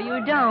 Oh,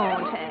 you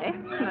don't, eh?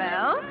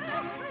 Well...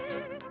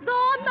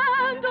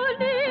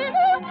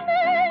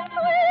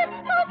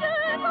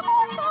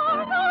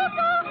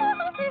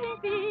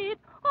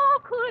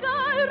 Could I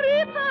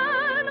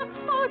return,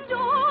 oh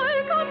joy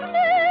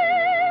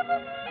complete,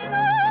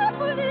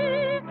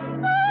 Napoli,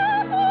 Napoli,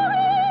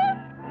 Napoli.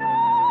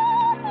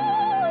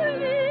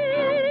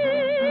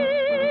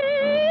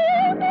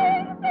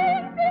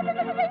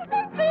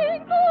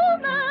 Sing,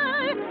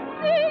 tonight,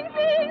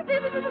 sing,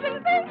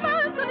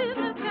 fasten in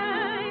the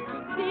sky,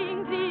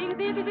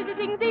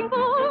 sing, boom,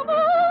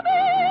 boom,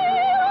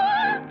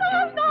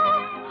 ha,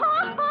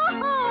 ha,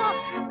 ha,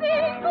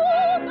 sing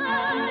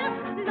tonight,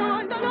 la,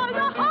 la, la,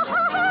 la, ha, ha.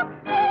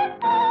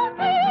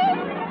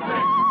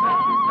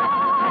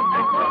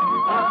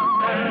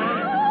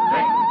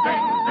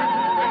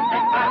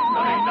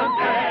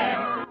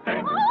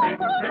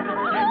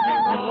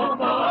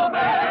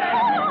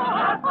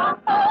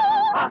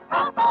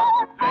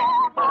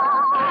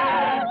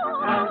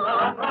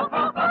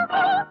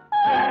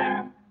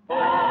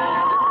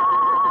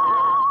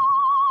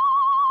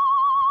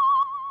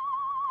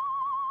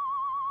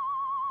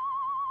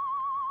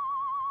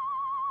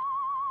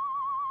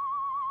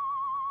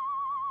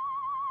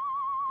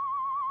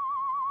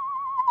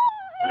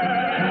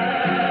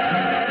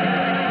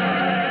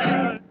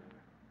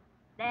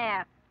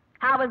 There.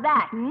 How was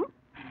that,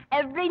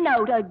 Every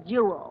note a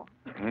jewel.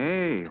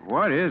 Hey,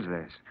 what is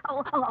this?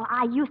 Oh,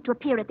 I used to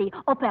appear at the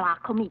Opera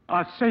Comique.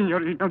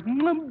 Signorina,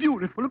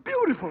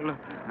 beautiful.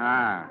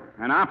 Ah,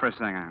 an opera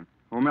singer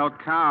who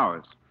milked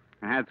cows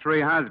and had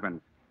 3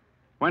 husbands.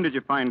 When did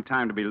you find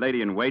time to be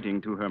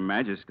lady-in-waiting to Her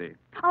Majesty?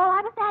 Oh,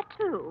 I was that,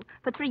 too,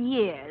 for 3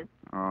 years.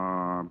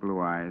 Oh, Blue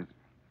Eyes,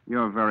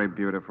 you're very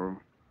beautiful.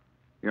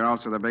 You're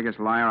also the biggest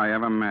liar I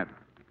ever met.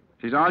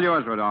 She's all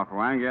yours, Rodolfo.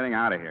 I'm getting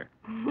out of here.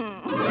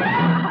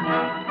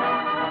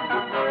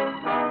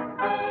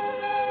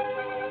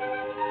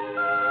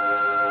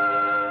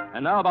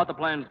 And now about the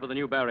plans for the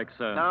new barracks,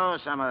 sir. No,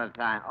 some other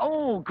time.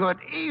 Oh, good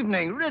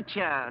evening,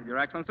 Richard. Your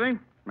Excellency,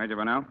 Major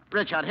Burnell.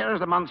 Richard, here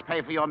is the month's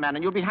pay for your men,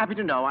 and you'll be happy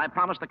to know I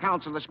promised the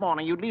council this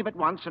morning you'd leave at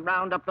once and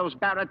round up those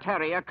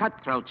Barataria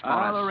cutthroats for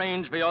I'll us.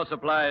 arrange for your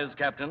supplies,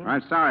 Captain.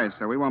 I'm sorry,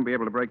 sir. We won't be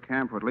able to break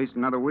camp for at least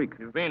another week.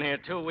 You've been here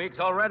 2 weeks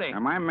already.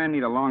 Now, my men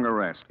need a longer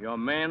rest. Your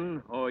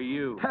men or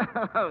you?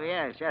 Oh,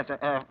 yes.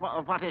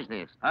 What is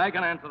this? I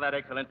can answer that,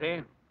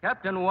 Excellency.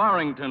 Captain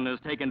Warrington has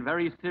taken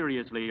very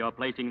seriously your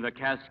placing the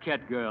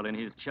casquette girl in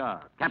his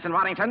charge. Captain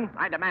Warrington,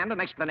 I demand an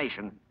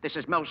explanation. This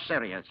is most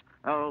serious.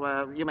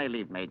 Oh, you may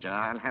leave, Major.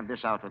 I'll have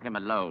this out with him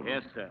alone.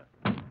 Yes, sir.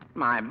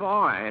 My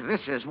boy,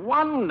 this is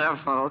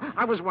wonderful.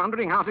 I was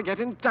wondering how to get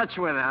in touch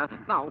with her.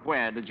 Now,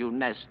 where did you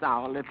nest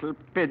our little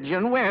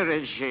pigeon? Where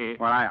is she?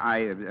 Well,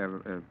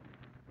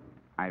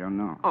 I don't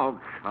know. Oh,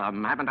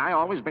 come. Haven't I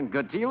always been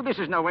good to you? This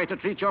is no way to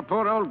treat your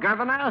poor old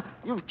governor.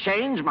 You've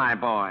changed, my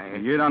boy.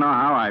 You don't know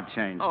how I've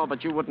changed. Oh,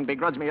 but you wouldn't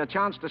begrudge me a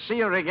chance to see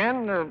her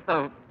again?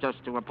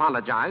 Just to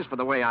apologize for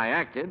the way I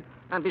acted.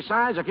 And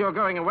besides, if you're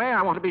going away,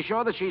 I want to be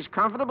sure that she's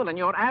comfortable in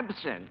your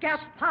absence.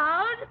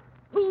 Gaspard?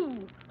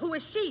 Who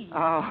is she?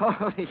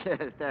 Oh,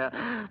 yes.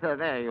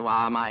 There you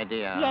are, my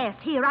dear. Yes,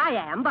 here I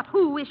am, but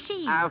who is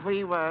she?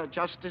 We were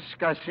just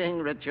discussing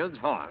Richard's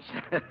horse.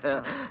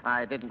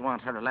 I didn't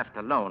want her left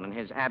alone in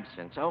his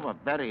absence. Oh, a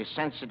very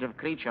sensitive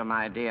creature,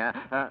 my dear.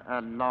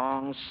 A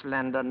long,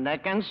 slender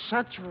neck and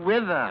such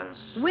withers.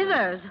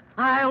 Withers?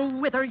 I'll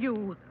wither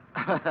you.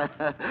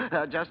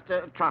 Just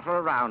trot her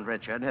around,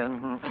 Richard.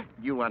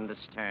 You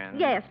understand.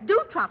 Yes,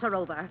 do trot her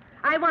over.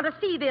 I want to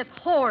see this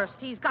horse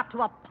he's got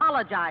to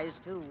apologize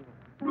to.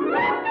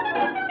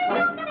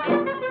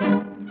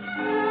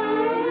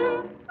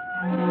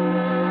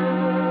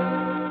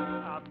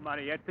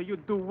 Marietta, you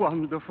do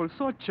wonderful.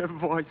 Such a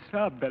voice,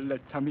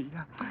 bellezza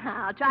mia.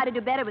 I'll try to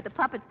do better with the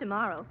puppets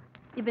tomorrow.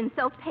 You've been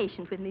so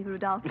patient with me,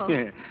 Rudolfo.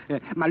 Yeah.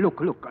 Ma,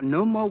 look,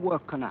 no more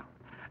work now.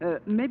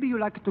 Maybe you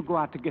like to go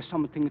out to get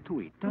something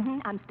to eat.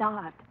 Huh? I'm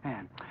starved.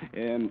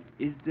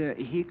 Is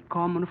he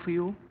common for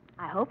you?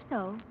 I hope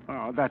so.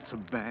 Oh, that's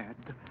bad.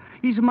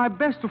 He's my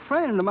best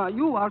friend.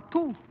 You are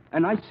too.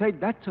 And I say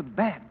that's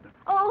bad.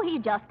 Oh, he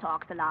just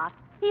talks a lot.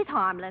 He's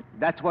harmless.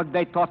 That's what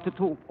they thought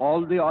too,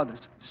 all the others.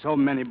 So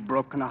many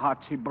broken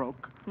hearts he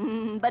broke.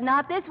 But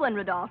not this one,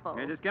 Rodolfo.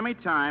 Hey, just give me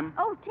time.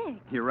 Oh, Dick.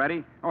 You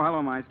ready? Oh,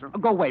 hello, Maestro.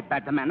 Go away,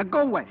 bad man. Go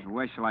away.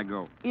 Where shall I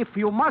go? If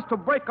you must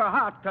break a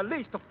heart, at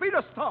least feed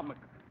a stomach.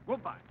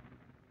 Goodbye.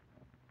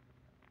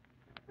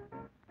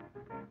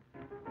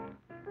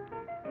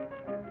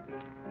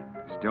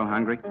 Still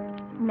hungry?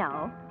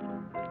 No.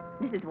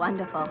 This is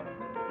wonderful.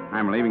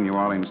 I'm leaving New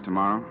Orleans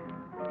tomorrow.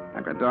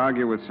 I've got to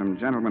argue with some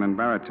gentlemen in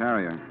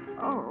Barataria.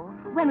 Oh,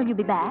 when will you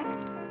be back?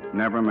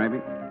 Never,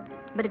 maybe.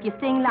 But if you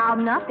sing loud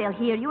enough, they'll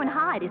hear you and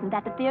hide. Isn't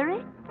that the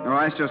theory? No,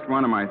 that's just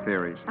one of my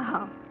theories.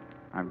 Oh.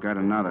 I've got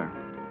another.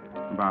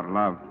 About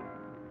love.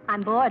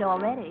 I'm bored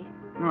already.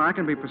 No, I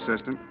can be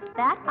persistent.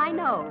 That I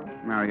know.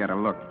 Marietta,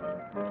 look.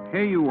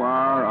 Here you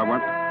are. I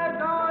want...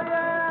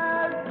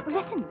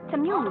 Listen,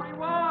 some news.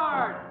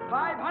 Reward!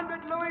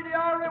 500 Louis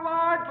d'Or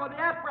reward for the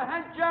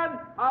apprehension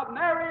of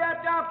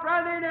Marietta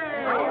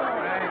Franini.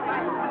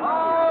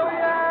 Oh,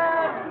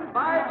 yes!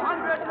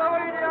 500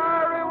 Louis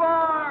d'Or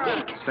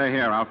reward! Dick! Stay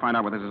here. I'll find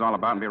out what this is all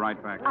about and be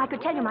right back. I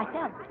could tell you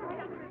myself.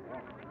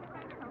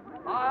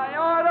 By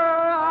order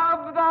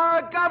of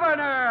the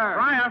governor!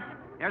 Friar!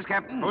 Yes,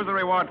 Captain? Who's the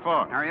reward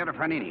for? Marietta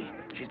Franini.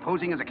 She's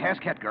posing as a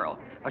casquette girl.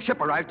 A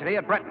ship arrived today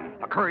at Breton.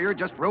 A courier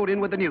just rode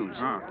in with the news.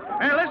 Oh.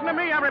 Hey, listen to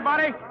me,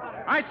 everybody.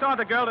 I saw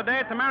the girl today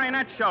at the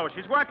marionette show.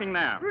 She's working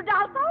there.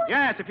 Rudolfo?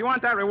 Yes, if you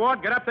want that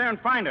reward, get up there and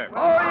find her.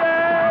 Oh,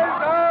 yes!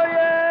 Oh,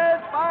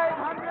 yes!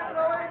 500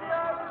 Louis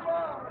d'Or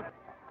reward!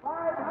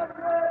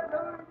 500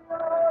 Louis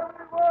d'Or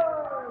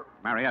reward!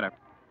 Marietta,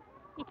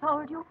 He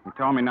told you? he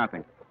told me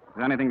nothing. If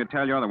there's anything to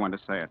tell, you're the one to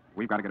say it.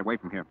 We've got to get away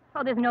from here.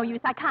 Oh, there's no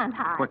use. I can't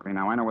hide. Quickly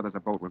now. I know where there's a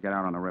boat. We'll get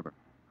out on the river.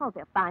 Oh,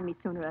 they'll find me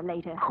sooner or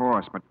later. Of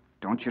course, but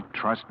don't you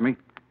trust me?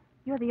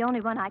 You're the only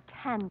one I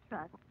can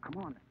trust. Come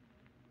on.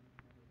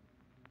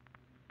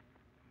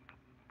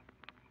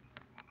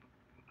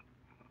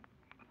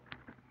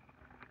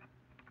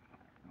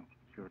 Oh,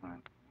 sure,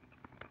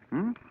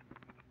 man.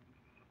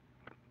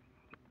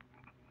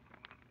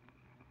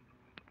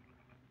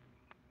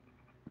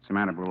 What's the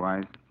matter, Blue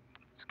Eyes?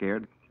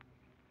 Scared?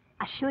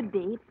 I should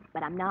be,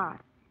 but I'm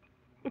not.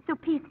 It's so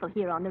peaceful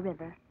here on the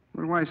river.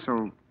 Well, why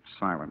so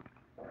silent?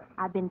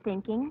 I've been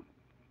thinking,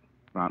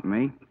 About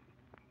me?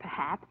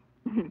 perhaps,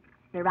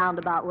 the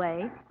roundabout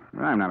way.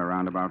 Well, I'm not a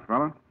roundabout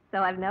fellow.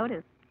 So I've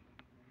noticed.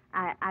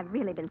 I've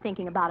really been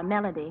thinking about a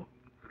melody.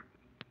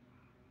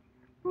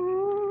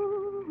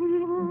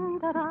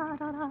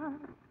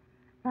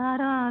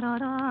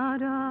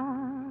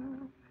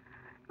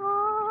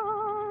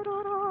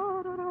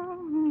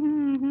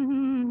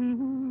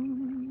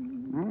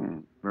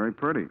 Oh, very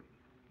pretty.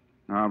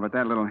 Oh, but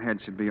that little head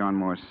should be on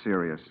more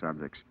serious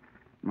subjects.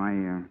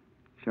 My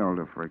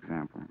shoulder, for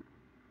example.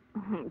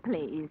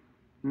 Please.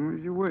 As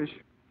you wish.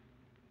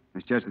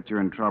 It's just that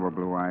you're in trouble,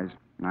 Blue Eyes,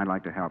 and I'd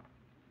like to help.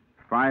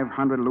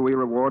 500 louis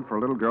reward for a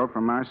little girl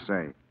from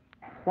Marseille.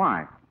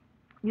 Why?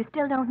 You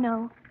still don't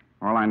know?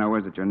 All I know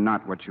is that you're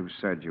not what you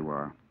said you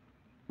are.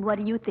 What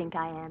do you think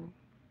I am?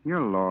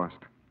 You're lost.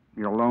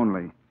 You're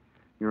lonely.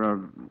 You're a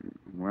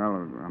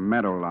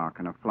meadowlark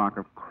in a flock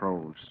of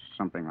crows,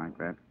 something like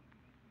that.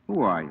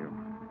 Who are you?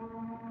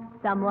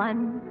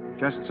 Someone?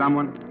 Just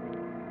someone?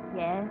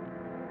 Yes.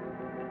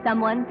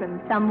 Someone from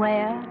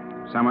somewhere?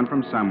 Someone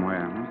from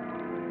somewhere,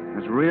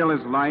 huh? As real as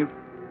life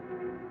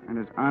and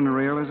as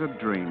unreal as a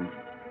dream.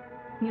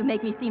 You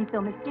make me seem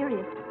so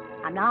mysterious.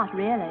 I'm not,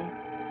 really.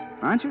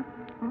 Aren't you?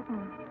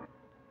 Mm-mm.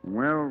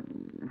 Well,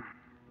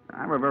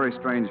 I have a very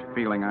strange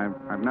feeling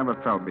I've never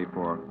felt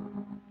before.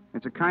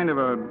 It's a kind of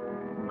a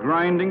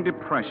grinding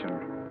depression.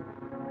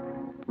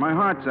 My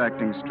heart's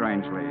acting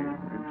strangely.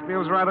 It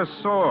feels rather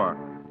sore.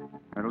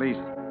 At least,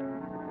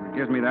 it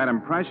gives me that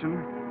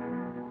impression.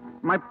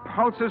 My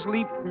pulses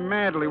leap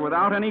madly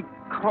without any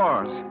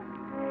cause.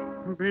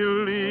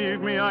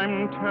 Believe me,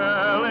 I'm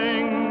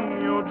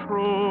telling you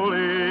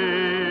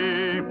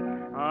truly.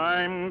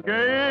 I'm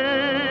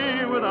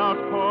gay without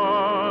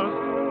cause,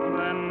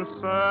 then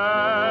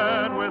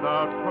sad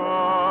without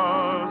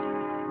cause.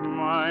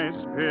 My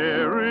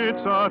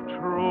spirits are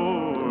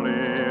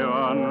truly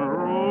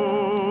unruly.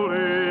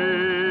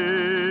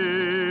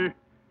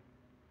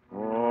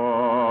 For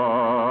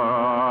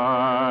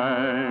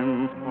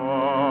I'm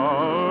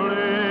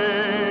falling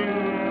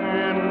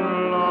in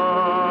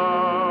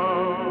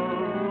love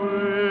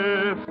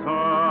with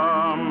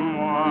someone,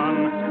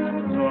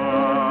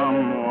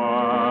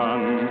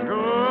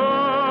 girl.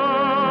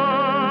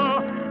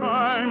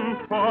 I'm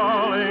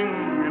falling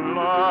in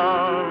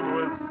love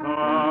with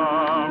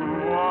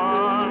someone,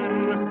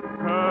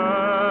 had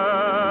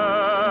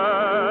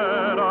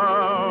a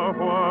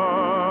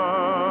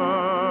whirl.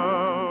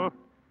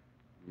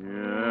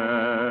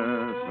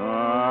 Yes,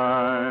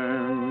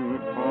 I'm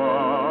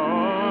falling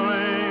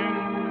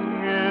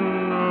in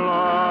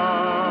love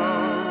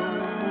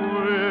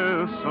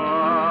with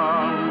someone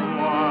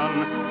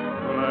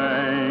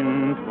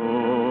plain to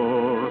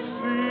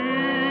see.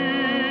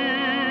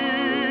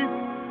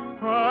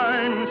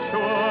 I'm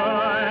sure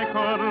I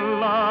could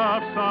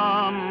love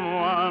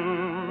someone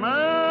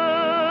madly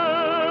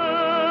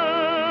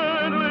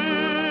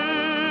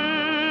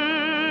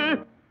if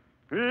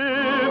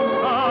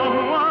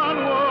someone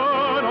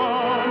would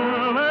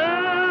only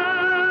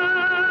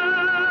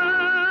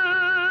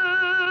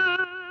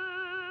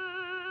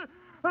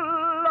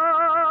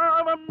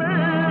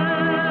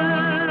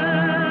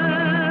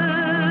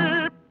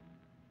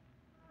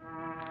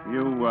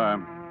love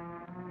me.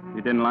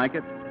 You didn't like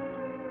it?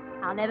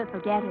 I'll never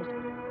forget it.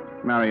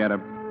 Marietta,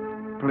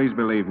 please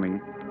believe me.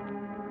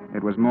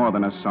 It was more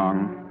than a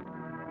song.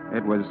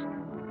 It was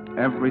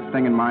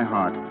everything in my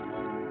heart.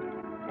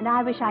 And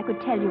I wish I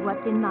could tell you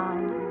what's in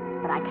mine,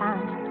 but I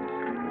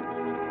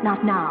can't.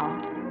 Not now.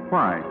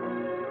 Why?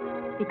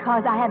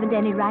 Because I haven't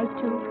any right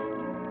to.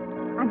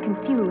 I'm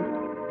confused.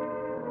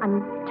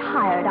 I'm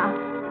tired.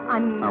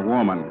 I'm... A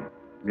woman.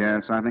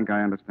 Yes, I think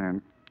I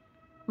understand.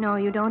 No,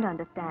 you don't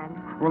understand.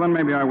 Well, then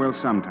maybe I will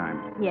sometime.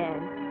 Yes.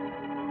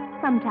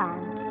 Sometime.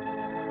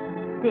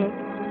 Dick,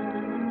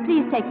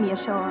 please take me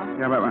ashore.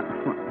 Yeah, but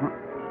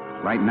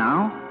right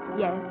now?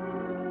 Yes.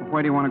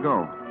 Where do you want to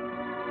go?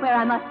 Where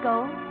I must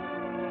go?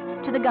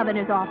 To the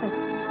governor's office.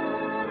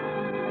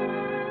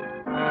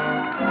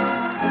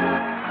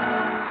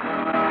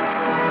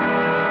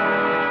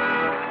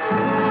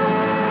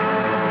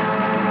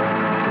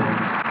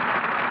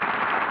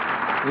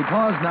 We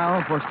pause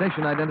now for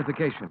station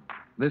identification.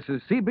 This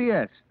is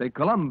CBS, the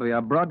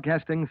Columbia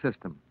Broadcasting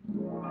System.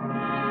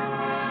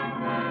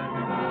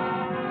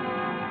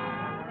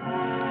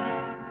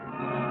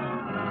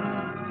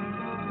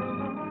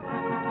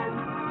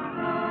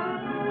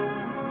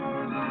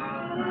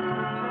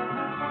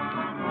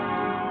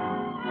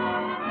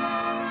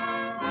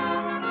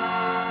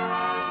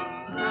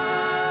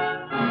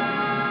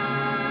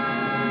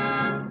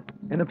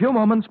 In a few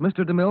moments,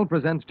 Mr. DeMille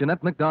presents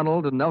Jeanette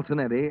MacDonald and Nelson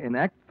Eddy in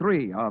Act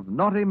 3 of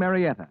Naughty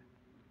Marietta.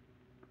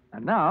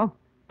 And now,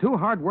 two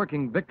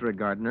hard-working victory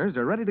gardeners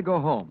are ready to go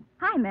home.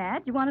 Hi,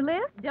 Madge. You want to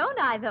lift? Don't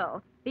I,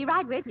 though? Be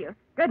right with you.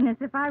 Goodness,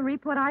 if I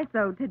reap what I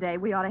sowed today,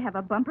 we ought to have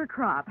a bumper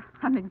crop.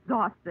 I'm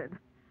exhausted.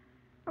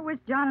 I wish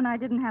John and I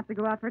didn't have to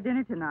go out for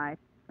dinner tonight.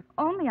 If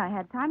only I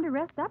had time to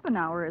rest up an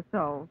hour or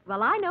so.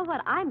 Well, I know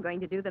what I'm going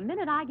to do the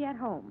minute I get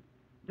home.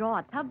 Draw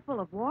a tub full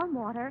of warm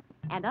water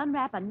and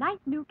unwrap a nice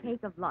new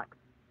cake of Lux.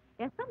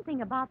 There's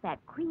something about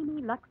that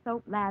creamy Lux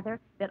soap lather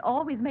that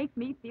always makes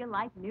me feel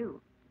like new.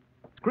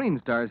 Screen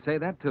stars say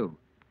that, too.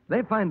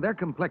 They find their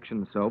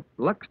complexion soap,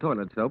 Lux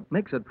Toilet Soap,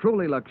 makes a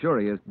truly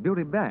luxurious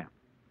beauty bath.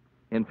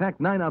 In fact,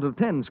 9 out of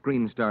 10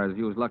 screen stars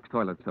use Lux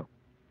Toilet Soap.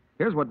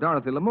 Here's what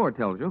Dorothy Lamour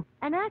tells you.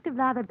 An active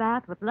lather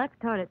bath with Lux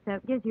Toilet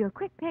Soap gives you a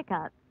quick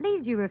pickup,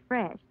 leaves you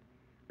refreshed.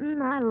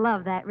 I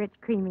love that rich,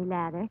 creamy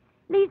lather.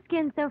 Leaves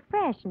skin so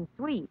fresh and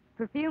sweet,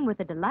 perfumed with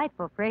a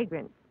delightful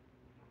fragrance.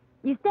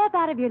 You step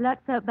out of your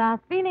Lux Soap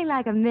bath feeling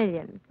like a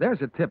million.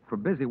 There's a tip for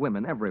busy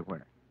women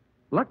everywhere.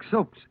 Lux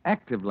Soap's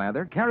active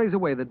lather carries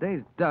away the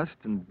day's dust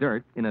and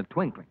dirt in a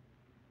twinkling.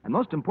 And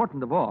most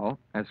important of all,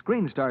 as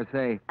screen stars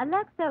say, A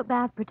Lux soap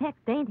bath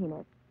protects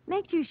daintiness,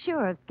 makes you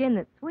sure of skin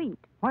that's sweet.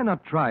 why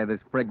not try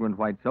this fragrant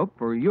white soap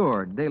for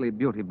your daily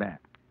beauty bath?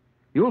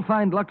 You'll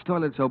find Lux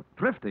toilet soap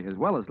thrifty as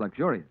well as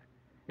luxurious.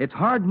 It's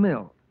hard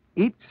milled.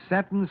 Each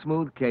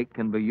satin-smooth cake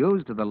can be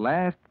used to the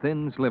last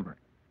thin sliver.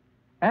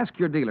 Ask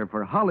your dealer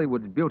for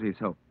Hollywood's beauty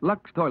soap,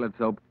 Lux toilet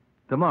soap,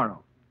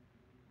 tomorrow.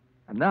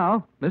 And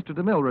now, Mr.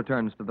 DeMille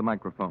returns to the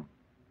microphone.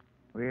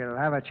 We'll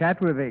have a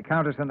chat with the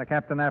Countess and the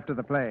Captain after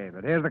the play,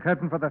 but here's the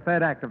curtain for the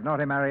third act of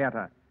Naughty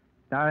Marietta,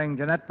 starring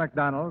Jeanette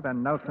MacDonald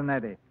and Nelson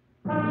Eddy.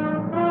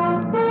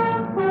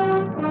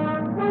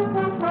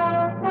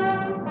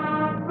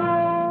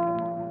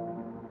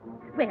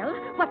 Well,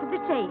 what does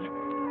it say?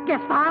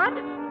 Gaspard?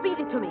 Read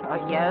it to me.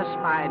 Yes,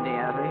 my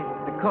dear.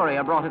 The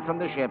courier brought it from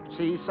the ship.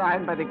 See,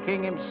 signed by the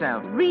king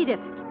himself. Read it.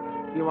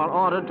 You are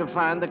ordered to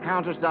find the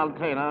Countess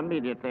d'Altena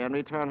immediately and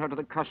return her to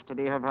the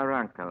custody of her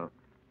uncle.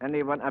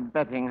 Anyone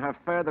abetting her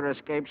further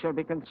escape shall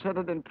be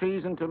considered in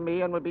treason to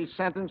me and will be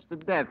sentenced to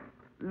death.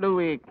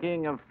 Louis,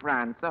 King of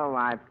France. Oh,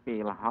 I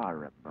feel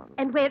horrible.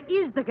 And where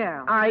is the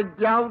girl? I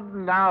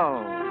don't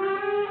know.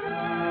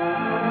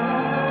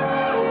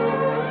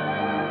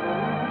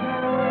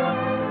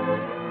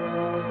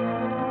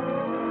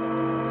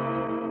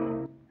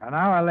 An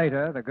hour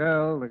later, the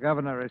girl the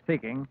governor is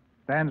seeking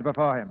stands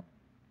before him.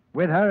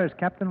 With her is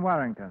Captain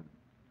Warrington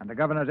and the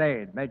governor's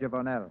aide, Major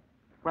Bonnell.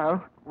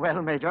 Well,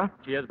 Major?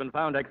 She has been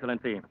found,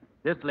 Excellency.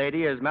 This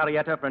lady is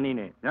Marietta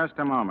Fernini. Just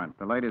a moment.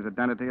 The lady's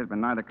identity has been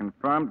neither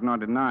confirmed nor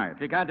denied.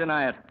 She can't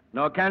deny it,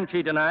 nor can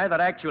she deny that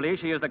actually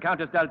she is the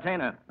Countess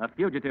d'Altena, a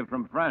fugitive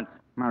from France.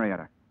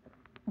 Marietta,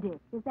 Dick,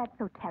 is that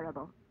so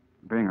terrible?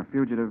 being a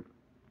fugitive,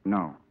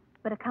 no.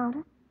 But a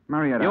countess?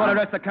 Marietta. You will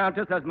address the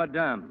Countess as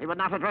Madame. He would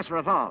not address her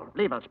at all.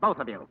 Leave us, both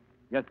of you.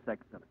 Yes,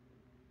 Excellency.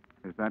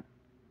 Is that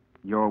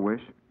your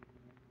wish?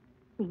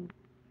 Please.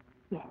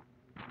 Yes.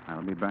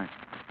 I'll be back.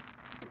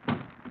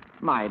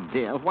 My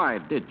dear, why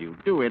did you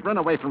do it? Run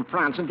away from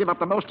France and give up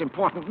the most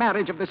important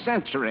marriage of the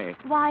century.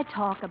 Why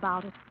talk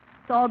about it?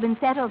 It's all been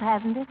settled,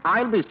 hasn't it?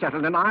 I'll be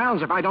settled in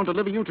Isles if I don't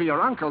deliver you to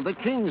your uncle, the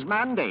king's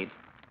mandate.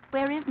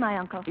 Where is my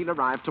uncle? He'll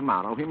arrive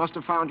tomorrow. He must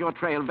have found your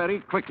trail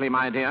very quickly,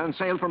 my dear, and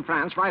sailed from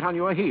France right on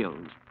your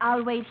heels.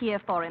 I'll wait here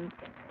for him,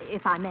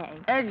 if I may.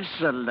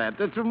 Excellent.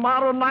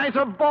 Tomorrow night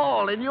a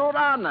ball in your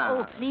honor.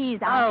 Oh, please,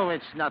 Oh,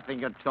 it's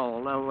nothing at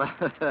all. Oh,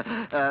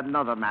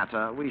 another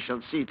matter. We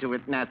shall see to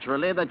it,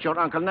 naturally, that your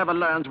uncle never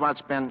learns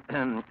what's been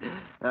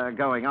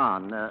going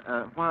on.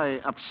 Why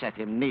upset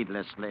him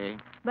needlessly?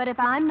 But if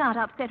I'm not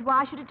upset,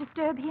 why should it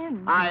disturb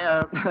him?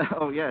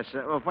 Oh, yes.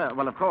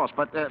 Well, of course.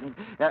 But in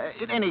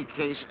any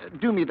case,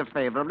 do me the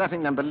favor of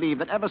letting them believe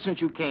that ever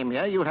since you came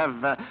here, you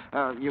have,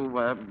 well,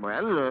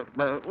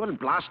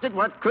 blasted,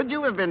 what could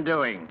you have been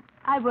doing?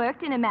 I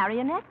worked in a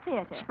marionette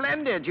theater.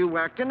 Splendid. You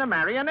worked in a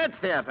marionette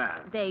theater.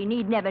 They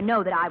need never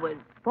know that I was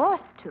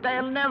forced to.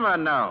 They'll never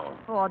know.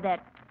 Or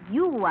that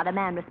you are the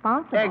man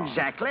responsible.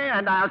 Exactly,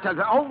 and I'll tell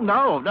you. Oh,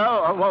 no.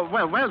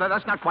 Well,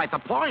 that's not quite the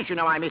point, you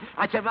know. I mean,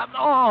 I said, Madame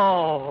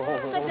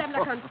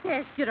la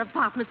Comtesse, your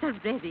apartments are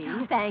ready.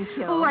 Thank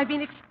you. Oh, I've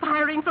been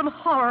expiring from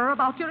horror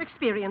about your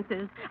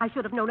experiences. I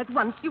should have known at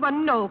once you are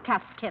no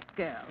casquette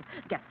girl.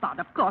 Gaspard,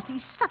 of course,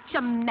 he's such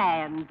a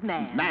man's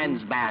man.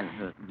 Man's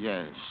man,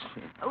 yes.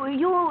 Oh,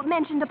 you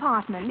mentioned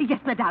apartment. Yes,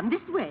 madame,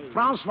 this way.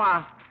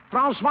 Francois.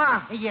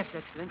 Yes,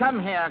 Excellency. Come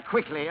here,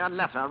 quickly, a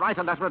letter. Write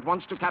a letter at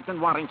once to Captain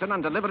Warrington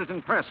and deliver it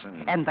in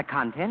person. And the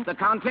contents? The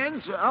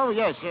contents? Oh,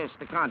 yes,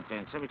 the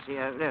contents. Let me see.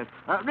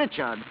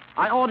 Richard,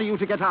 I order you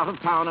to get out of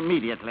town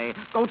immediately.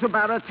 Go to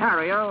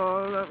Barataria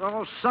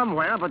or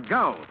somewhere, but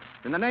go.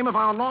 In the name of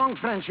our long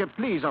friendship,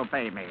 please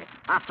obey me.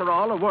 After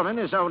all, a woman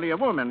is only a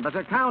woman, but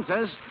a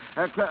countess...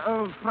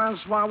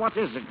 Francois, what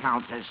is a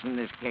countess in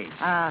this case?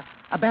 A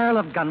barrel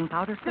of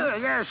gunpowder, sir?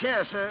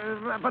 Yes.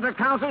 But a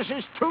countess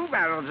is 2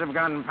 barrels of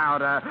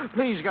gunpowder.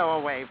 Please go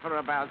away for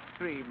about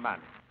 3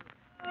 months.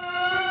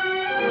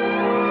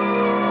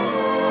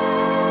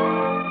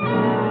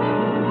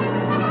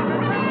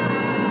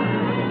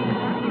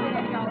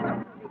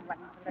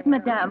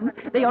 Madame,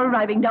 they are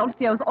arriving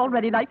downstairs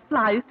already like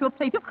flies to a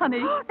plate of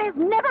honey. There's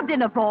never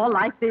been a ball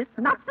like this,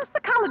 not since the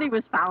colony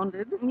was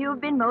founded. You've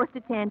been most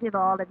attentive,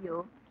 all of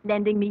you,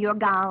 lending me your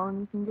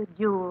gowns and your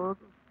jewels.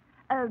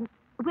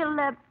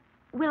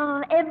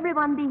 Will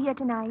everyone be here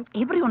tonight?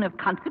 Everyone of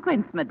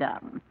consequence,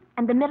 madame.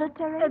 And the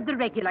military? The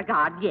regular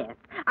guard, yes.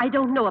 I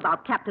don't know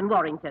about Captain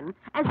Warrington.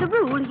 As a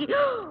rule, he...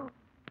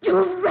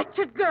 You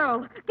wretched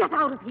girl! Get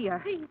out of here.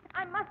 Please,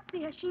 I must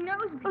see her. She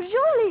knows me. Oh,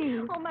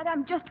 Julie! Oh,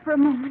 madame, just for a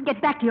moment. Get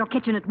back to your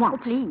kitchen at once.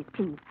 Oh,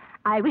 please.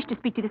 I wish to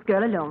speak to this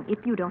girl alone,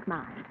 if you don't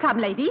mind.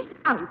 Come, ladies,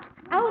 out.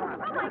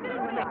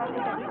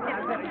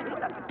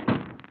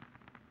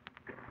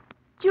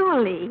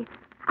 Julie,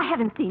 I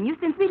haven't seen you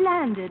since we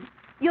landed.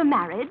 You're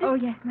married? Oh,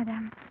 yes,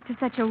 madame. To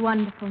such a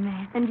wonderful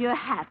man. And you're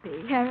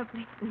happy?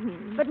 Terribly.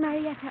 Mm-hmm. But,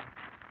 Marietta,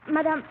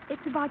 madame,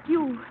 it's about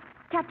you.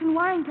 Captain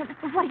Warrington.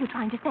 What are you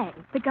trying to say?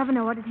 The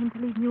governor ordered him to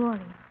leave New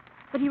Orleans.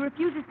 But he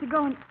refuses to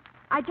go, and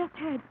I just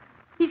heard.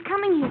 He's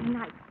coming here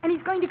tonight, and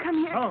he's going to come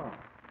here. Oh,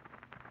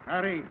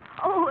 Harry.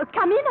 Oh,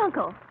 come in,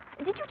 Uncle.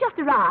 Did you just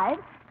arrive?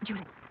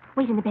 Julie,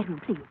 wait in the bedroom,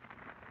 please.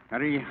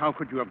 Harry, how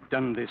could you have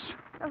done this?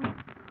 Oh.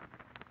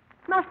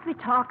 Must we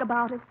talk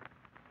about it?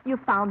 You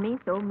found me,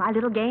 so my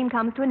little game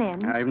comes to an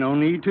end. I've no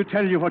need to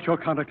tell you what your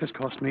conduct has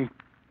cost me.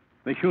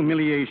 The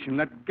humiliation,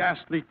 that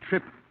ghastly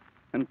trip.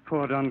 And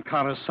poor Don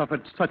Carlos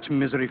suffered such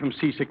misery from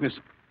seasickness.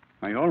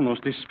 I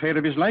almost despaired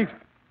of his life.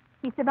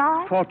 He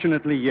survived?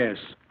 Fortunately, yes.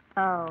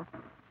 Oh.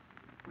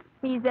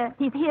 He's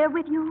here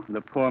with you?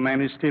 The poor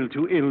man is still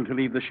too ill to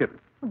leave the ship.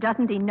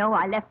 Doesn't he know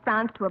I left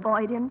France to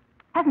avoid him?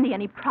 Hasn't he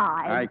any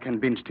pride? I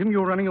convinced him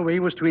your running away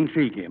was to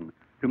intrigue him,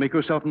 to make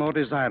yourself more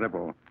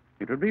desirable.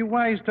 It would be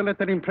wise to let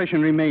that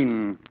impression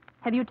remain.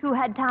 Have you two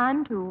had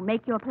time to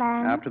make your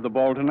plans? After the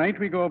ball tonight,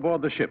 we go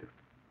aboard the ship.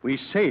 We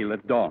sail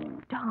at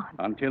dawn. Dawn?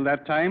 Until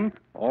that time,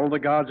 all the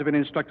guards have been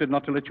instructed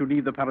not to let you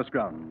leave the palace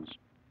grounds.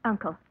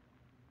 Uncle,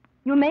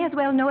 you may as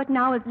well know it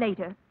now as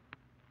later.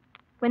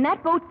 When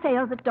that boat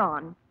sails at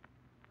dawn,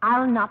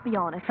 I'll not be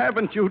on it.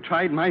 Haven't you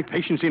tried my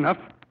patience enough?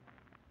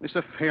 This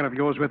affair of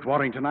yours with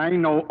Warrington, I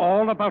know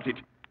all about it.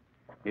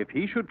 If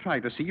he should try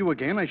to see you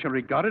again, I shall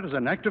regard it as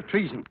an act of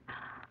treason.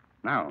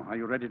 Now, are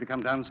you ready to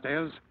come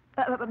downstairs?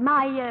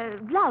 My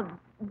gloves,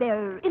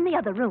 they're in the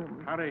other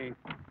room. Hurry.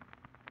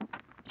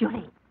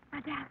 Julie.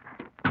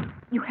 Madame.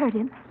 You heard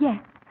him? Yes.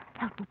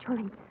 Help me,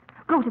 Julie.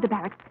 Go to the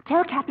barracks.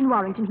 Tell Captain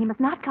Warrington he must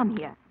not come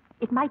here.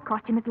 It might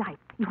cost him his life.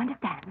 You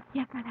understand?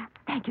 Yes, Madame.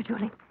 Thank you,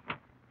 Julie.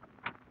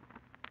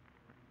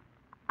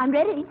 I'm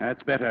ready.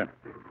 That's better.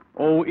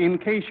 Oh, in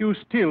case you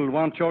still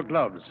want your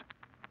gloves,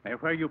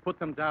 where you put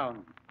them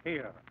down,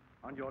 here,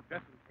 on your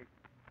dressing table.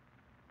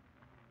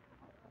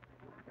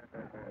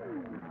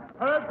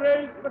 Her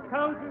Grace, the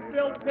Countess de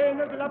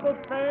Oltena de la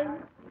Beaufaine.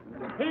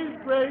 His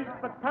Grace,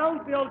 the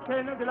Count de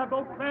Oltena de la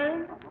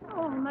Beaufaine.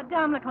 Oh,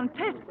 Madame la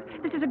Comtesse,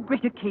 this is a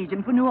great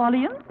occasion for New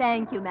Orleans.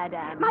 Thank you,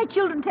 Madame. My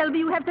children tell me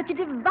you have such a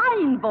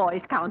divine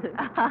voice, Countess.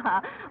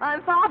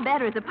 I'm far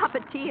better as a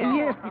puppeteer.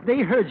 Yes, they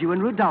heard you in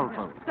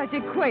Rudolfo. Such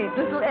a quaint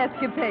little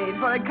escapade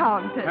for a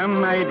countess. Come,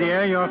 my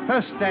dear, your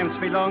first dance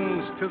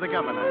belongs to the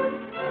governor.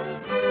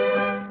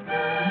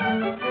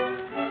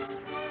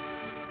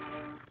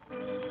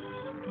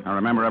 Now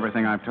remember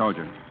everything I've told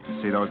you.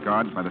 See those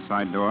guards by the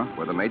side door?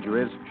 Where the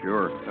major is?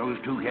 Sure. Those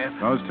two, Cap?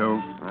 Those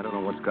two. I don't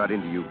know what's got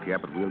into you,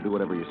 Cap, but we'll do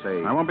whatever you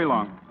say. I won't be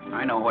long.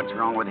 I know what's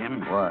wrong with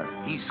him. What?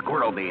 He's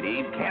squirrel bait,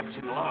 Abe. Cap's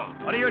in love.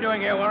 What are you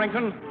doing here,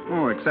 Warrington?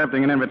 Oh,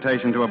 accepting an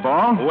invitation to a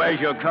ball? Where's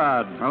your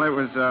card? Well, it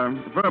was a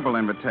verbal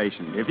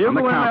invitation. If you from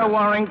the go in there, Countess.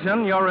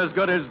 Warrington, you're as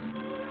good as...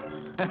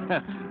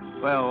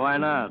 Well, why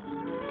not?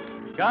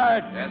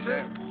 Guard! Yes,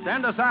 sir.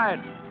 Stand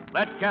aside.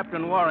 Let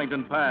Captain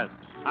Warrington pass.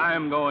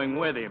 I'm going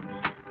with him.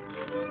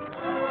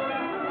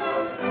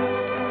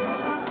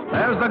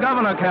 There's the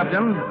governor,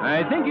 Captain.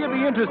 I think he'll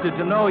be interested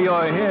to know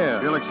you're here.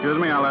 If you'll excuse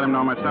me, I'll let him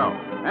know myself.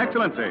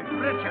 Excellency.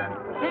 Richard,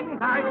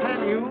 didn't I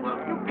tell you?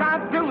 You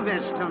can't do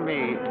this to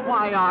me.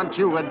 Why aren't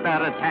you at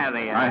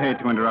Barataria? I hate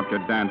to interrupt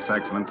your dance,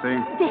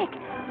 Excellency. Dick,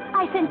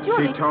 I sent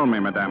Julie. She told me,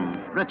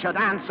 Madame. Richard,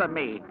 answer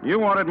me.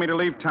 You ordered me to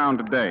leave town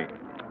today.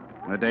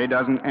 The day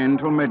doesn't end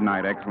till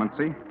midnight,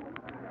 Excellency.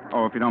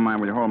 Oh, if you don't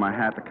mind, will you hold my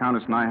hat? The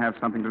Countess and I have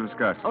something to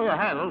discuss. Oh, your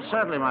hat? Oh,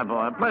 certainly, my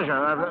boy. Pleasure.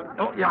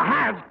 Oh, your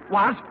hat?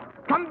 What?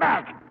 Come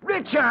back.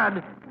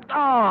 Richard!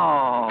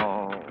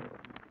 Oh.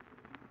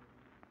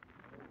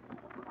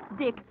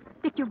 Dick,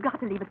 you've got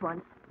to leave at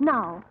once.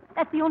 Now.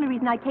 That's the only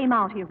reason I came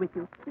out here with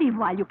you. Leave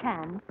while you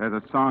can. There's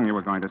a song you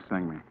were going to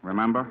sing me.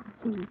 Remember?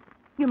 Please,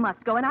 you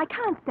must go, and I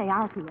can't stay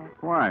out here.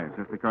 Why?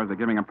 Just because they're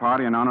giving a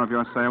party in honor of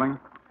your sailing?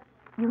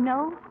 You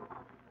know?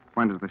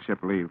 When does the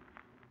ship leave?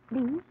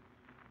 Leave?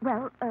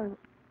 Well,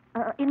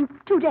 in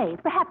 2 days,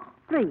 perhaps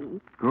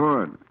 3.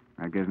 Good.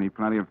 That gives me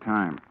plenty of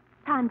time.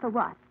 Time for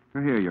what?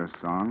 To hear your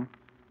song.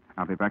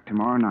 I'll be back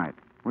tomorrow night.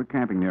 We're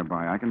camping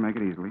nearby. I can make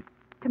it easily.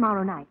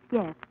 Tomorrow night,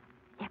 yes.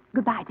 Yes,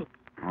 goodbye, Dick.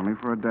 Only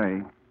for a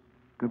day.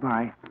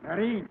 Goodbye.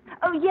 Harry.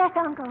 Oh, yes,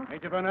 Uncle.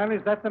 Major Bernal,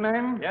 is that the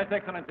man? Yes,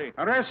 Excellency.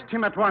 Arrest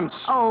him at once.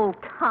 Oh,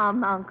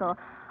 come, Uncle.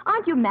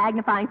 Aren't you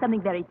magnifying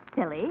something very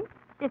silly?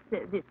 This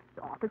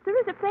officer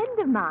is a friend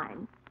of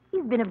mine.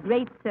 He's been of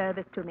great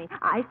service to me.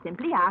 I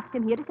simply asked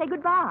him here to say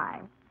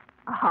goodbye.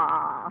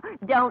 Ah,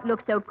 don't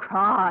look so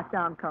cross,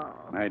 Uncle.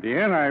 My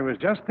dear, I was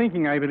just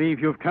thinking I believe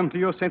you've come to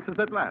your senses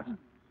at last.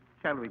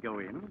 Shall we go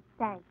in?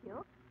 Thank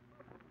you.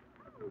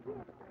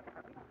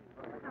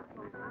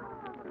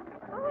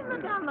 Oh,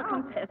 Madame la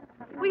Comtesse,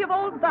 we have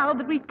all vowed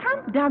that we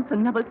can't dance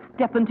another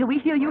step until we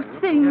hear you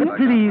sing.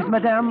 Please,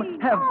 madame,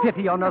 have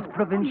pity on us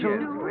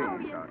provincials.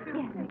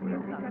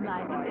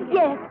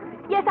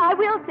 Yes, I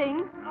will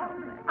sing.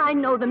 I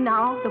know them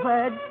now, the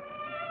words.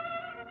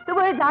 The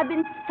words I've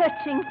been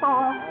searching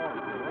for.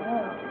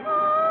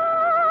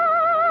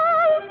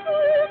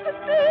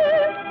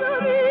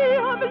 Mystery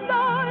of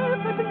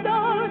life at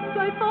last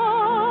I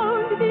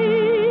found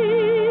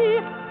thee.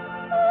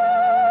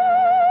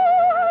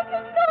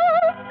 At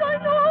last I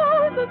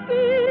know the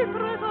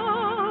secret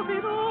of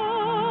it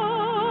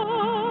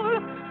all.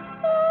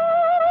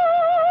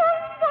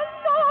 The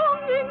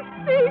long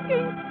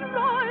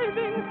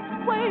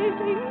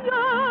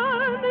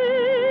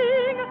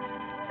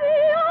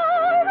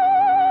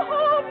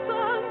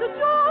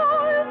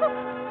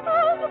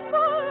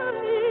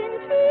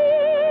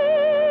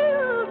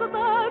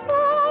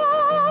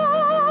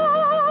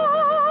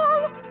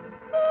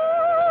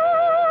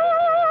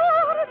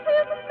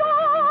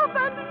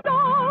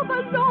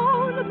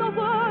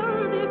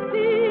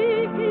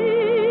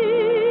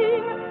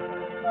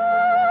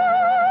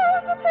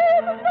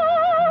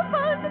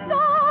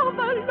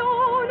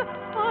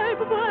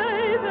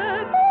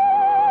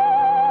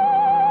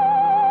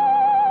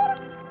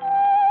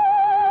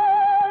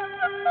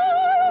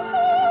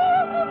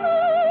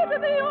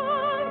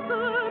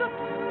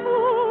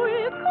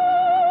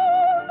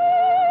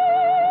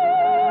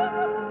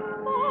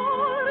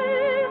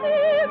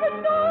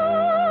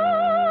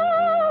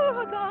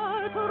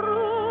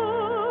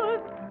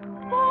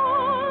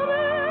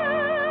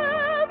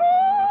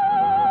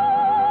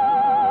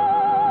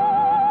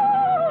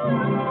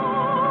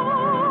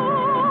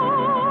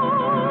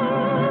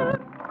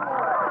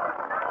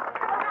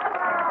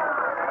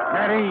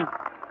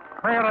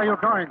are you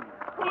going?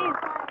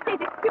 Please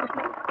excuse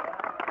me.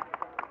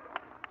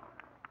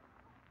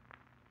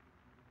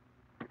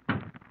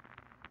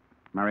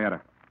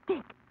 Marietta,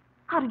 Dick,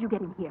 how did you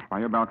get in here? by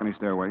your balcony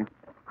stairway.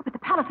 But the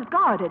palace is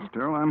guarded.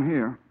 Still, I'm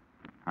here.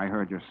 I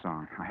heard your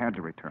song. I had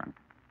to return.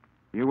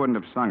 You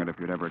wouldn't have sung it if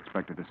you'd ever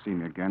expected to see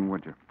me again,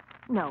 would you?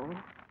 No,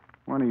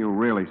 When are you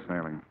really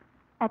sailing?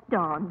 at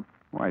dawn.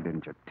 Why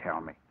didn't you tell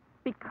me?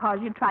 Because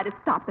you tried to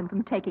stop them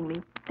from taking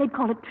me. They'd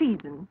call it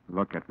treason.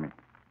 Look at me.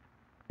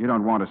 You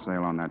don't want to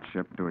sail on that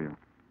ship, do you?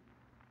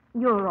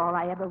 You're all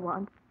I ever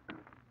want.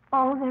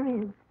 All there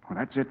is. Well,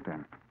 that's it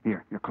then.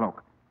 Here, your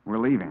cloak. We're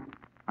leaving.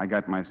 I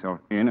got myself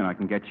in, and I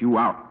can get you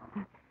out.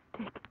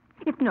 Dick,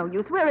 it's no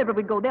use. Wherever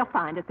we go, they'll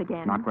find us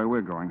again. Not where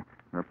we're going.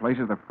 There are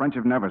places the French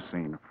have never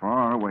seen,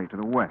 far away to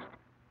the west.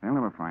 They'll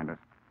never find us.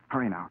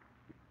 Hurry now.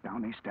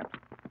 Down these steps.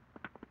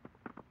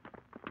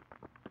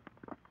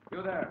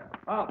 You there.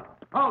 Halt.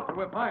 Halt,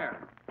 we're fired.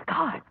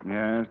 Guard.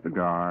 Yes, the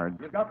guards.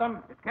 You got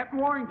them? It's Captain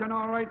Warrington,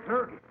 all right,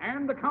 sir.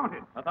 And the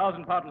Countess.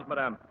 1,000 pardons,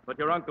 madame, but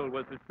your uncle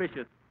was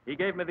suspicious. He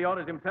gave me the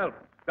orders himself.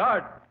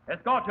 Guards,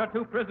 escort your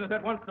 2 prisoners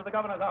at once to the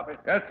governor's office.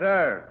 Yes,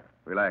 sir.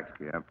 Relax,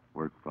 Cap.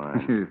 Work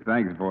fine.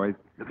 Thanks, boys.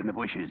 Look in the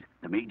bushes.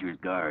 The major's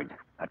guards.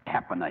 A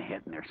tap on the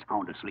head, and they're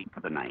sound asleep for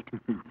the night.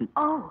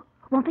 Oh,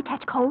 won't they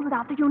catch cold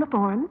without the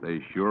uniforms?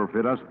 They sure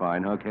fit us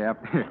fine, huh,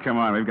 Cap? Come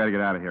on, we've got to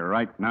get out of here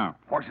right now.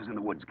 Horses in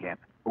the woods, Cap.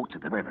 Boats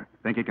at the river.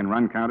 Think you can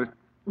run, Countess?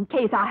 In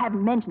case I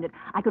haven't mentioned it,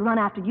 I could run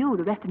after you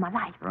the rest of my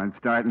life. Run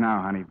start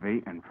now, honey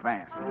V, and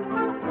fast.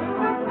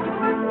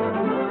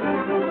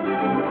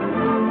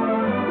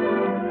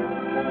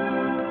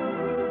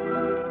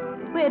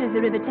 Where does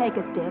the river take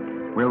us, Dick?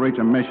 We'll reach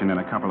a mission in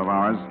a couple of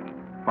hours.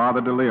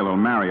 Father DeLille will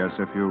marry us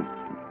if you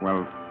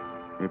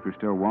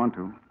still want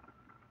to.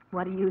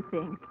 What do you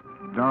think?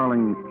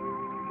 Darling,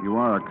 you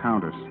are a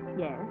countess.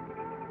 Yes.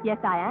 Yes,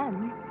 I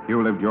am.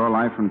 You lived your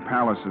life in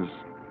palaces.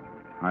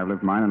 I've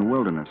lived mine in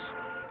wilderness.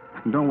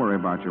 Don't worry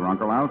about your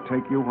uncle. I'll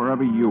take you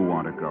wherever you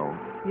want to go.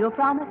 You'll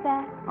promise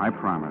that? I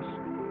promise.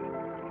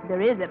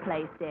 There is a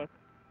place, Dick.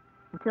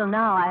 Until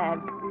now, I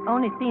have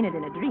only seen it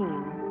in a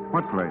dream.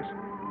 What place?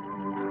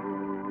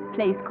 A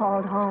place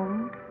called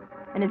home.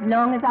 And as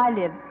long as I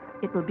live,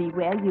 it will be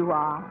where you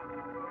are.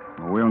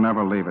 Well, we'll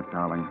never leave it,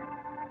 darling.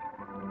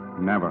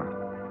 Never.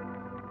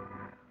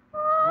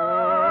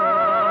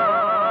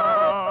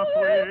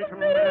 Sweet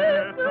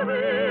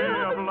mystery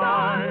of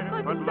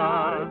life, at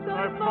last I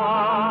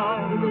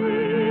found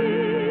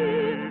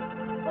thee.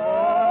 Oh,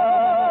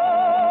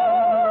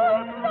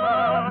 at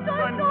last I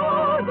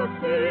know the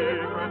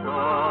secret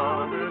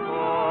of it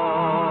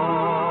all.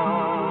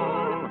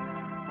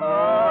 Oh,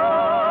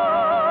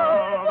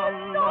 the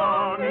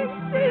longing,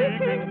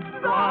 seeking,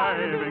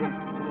 striving,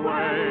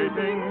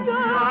 waiting,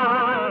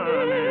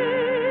 yearning,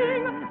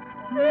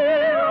 the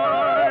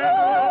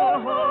idle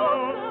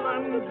hopes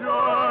and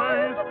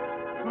joys,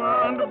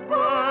 and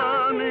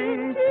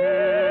burning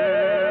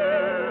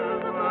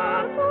tears,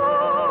 that's all.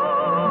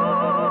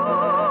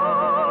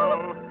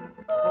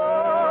 Oh,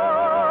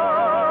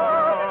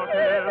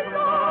 'tis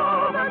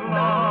love and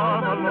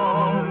love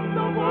alone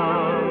the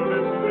world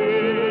is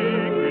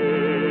seeking,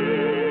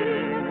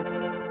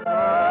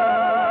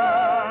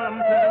 and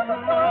 'tis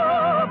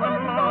love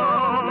and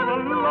love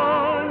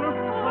alone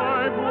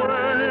I've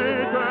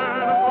waited for.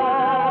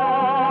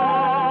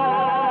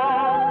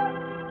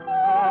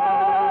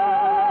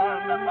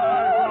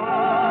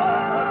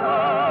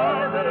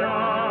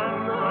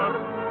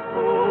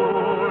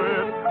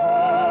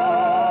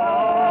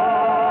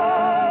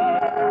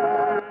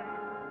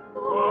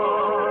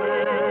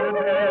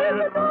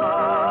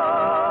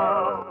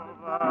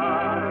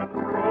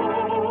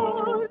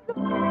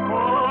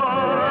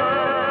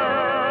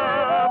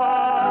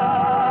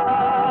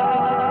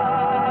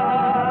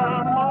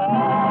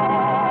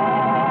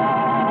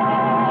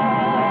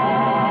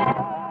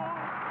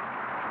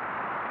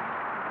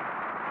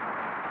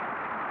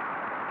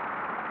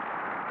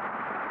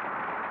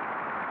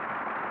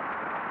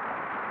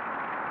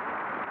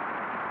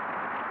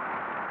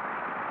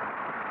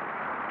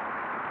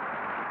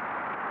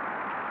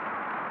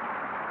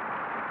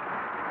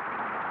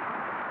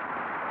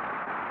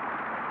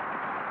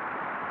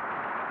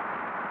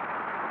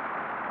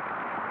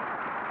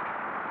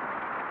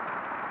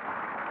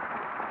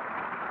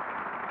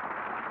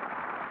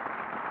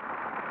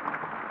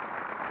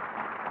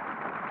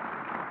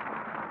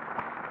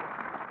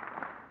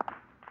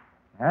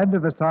 Add to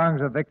the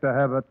songs of Victor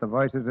Herbert the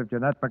voices of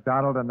Jeanette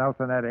MacDonald and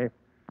Nelson Eddy,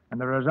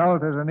 and the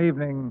result is an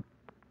evening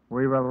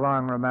we will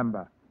long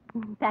remember.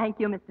 Thank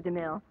you, Mr.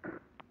 DeMille.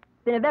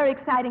 It's been a very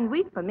exciting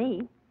week for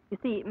me. You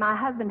see, my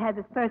husband has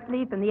his first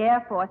leave from the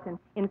Air Force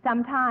in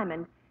some time,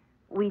 and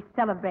we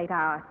celebrate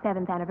our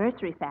 7th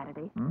anniversary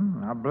Saturday.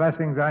 Our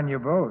blessings on you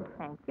both.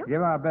 Thank you.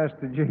 Give our best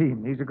to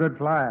Gene. He's a good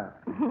flyer.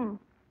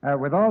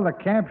 With all the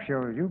camp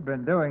shows you've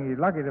been doing, he's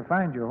lucky to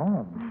find you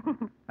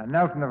home. And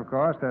Nelson, of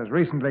course, has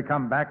recently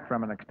come back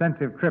from an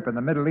extensive trip in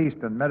the Middle East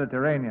and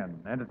Mediterranean,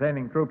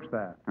 entertaining troops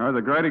there. It was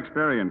a great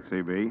experience,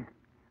 CB.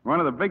 One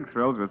of the big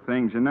thrills was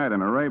seeing Jeanette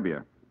in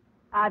Arabia.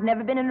 I've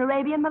never been in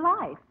Arabia in my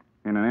life.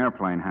 in an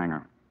airplane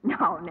hangar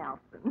No,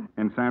 Nelson.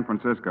 in San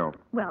Francisco.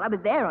 Well, I was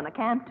there on a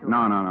camp tour. No.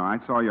 I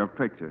saw your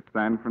picture.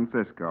 San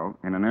Francisco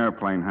in an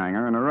airplane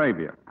hangar in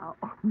Arabia. Oh.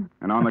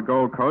 And on the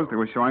Gold Coast, they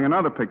were showing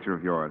another picture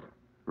of yours,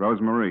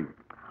 Rosemarie.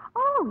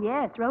 Oh,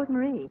 yes,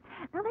 Rosemarie.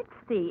 Now, let's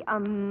see.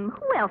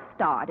 Who else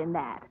starred in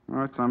that?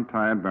 Oh, some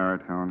tired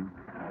baritone.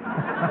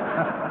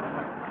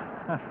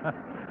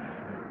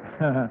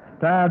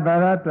 Tired by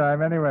that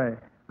time, anyway.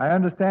 I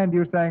understand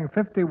you sang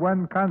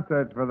 51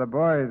 concerts for the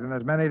boys in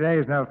as many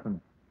days, Nelson.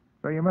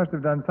 So you must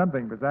have done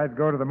something besides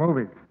go to the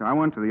movies. I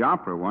went to the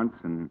opera once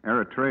in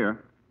Eritrea.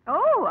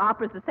 Oh,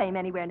 opera's the same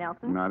anywhere,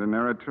 Nelson. Not in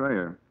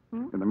Eritrea.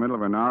 In the middle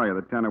of an aria,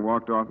 the tenor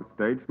walked off the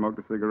stage, smoked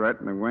a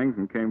cigarette in the wings,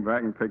 and came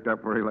back and picked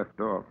up where he left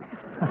off.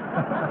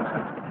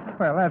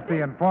 Well, that's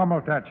the informal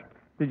touch.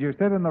 Did you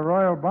sit in the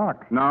royal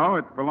box? No,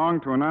 it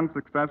belonged to an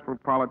unsuccessful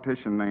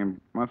politician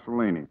named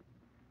Mussolini.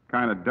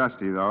 Kind of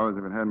dusty, though, as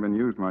if it hadn't been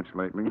used much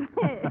lately.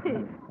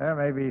 Well,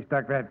 maybe he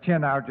stuck that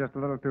chin out just a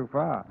little too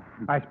far.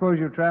 I suppose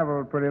you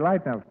traveled pretty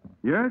light, Nelson.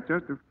 Yeah,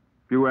 just a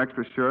few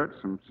extra shirts,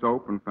 some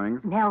soap and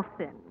things.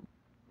 Nelson.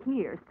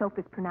 Here, soap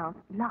is pronounced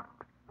Lux.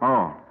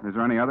 Oh, is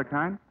there any other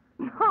kind?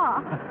 Well,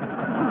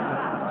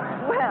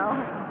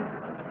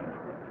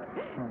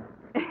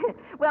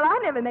 I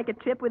never make a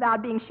trip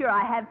without being sure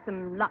I have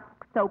some Lux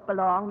soap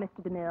along,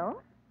 Mr.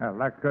 DeMille. Well,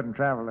 Lux couldn't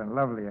travel in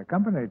lovelier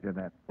company,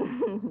 Jeanette.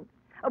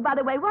 Oh, by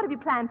the way, what have you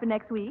planned for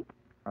next week?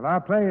 Well,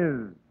 our play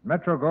is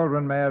Metro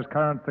Goldwyn Mayer's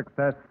current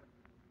success,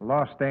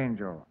 Lost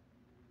Angel.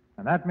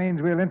 And that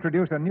means we'll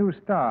introduce a new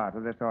star to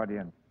this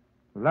audience,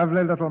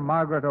 lovely little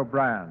Margaret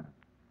O'Brien.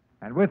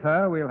 And with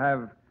her, we'll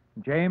have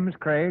James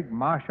Craig,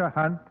 Marcia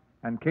Hunt,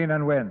 and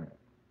Keenan Wynn.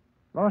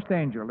 Lost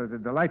Angel is a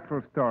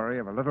delightful story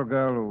of a little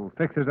girl who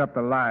fixes up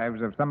the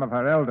lives of some of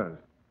her elders.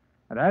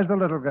 And as the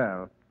little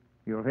girl,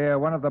 you'll hear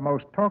one of the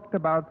most talked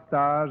about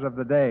stars of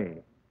the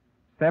day,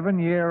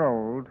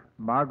 7-year-old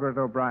Margaret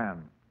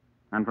O'Brien.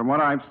 And from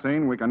what I've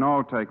seen, we can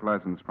all take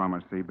lessons from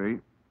her, C.B.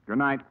 Good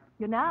night.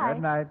 Good night.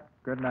 Good night.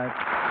 Good night.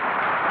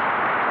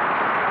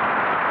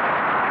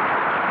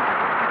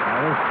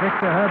 I wish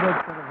Victor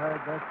Herbert could have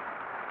heard this.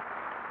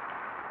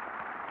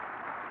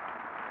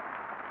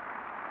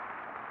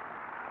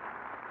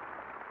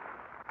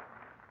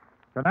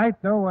 Tonight,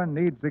 no one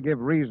needs to give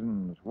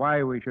reasons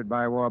why we should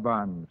buy war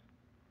bonds.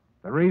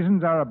 The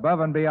reasons are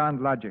above and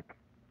beyond logic.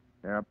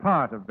 They're a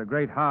part of the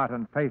great heart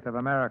and faith of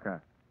America.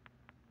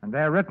 And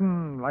they're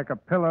written like a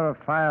pillar of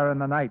fire in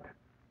the night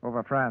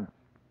over France.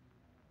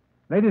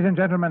 Ladies and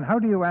gentlemen, how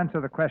do you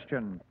answer the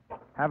question,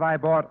 have I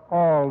bought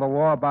all the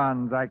war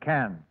bonds I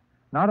can?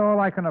 Not all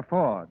I can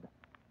afford,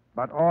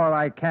 but all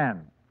I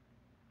can.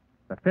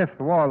 The 5th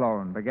war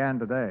loan began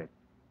today.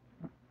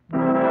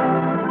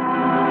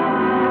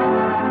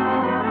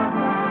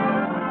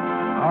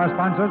 Our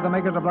sponsors, the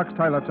makers of Lux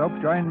Toilet Soap,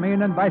 join me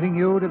in inviting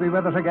you to be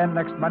with us again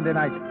next Monday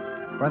night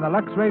when the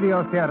Lux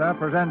Radio Theatre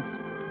presents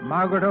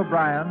Margaret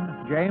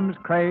O'Brien, James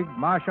Craig,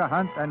 Marcia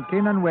Hunt, and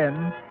Keenan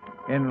Wynn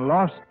in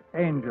Lost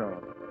Angel.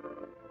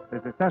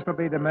 This is Cecil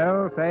B.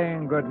 DeMille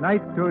saying good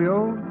night to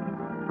you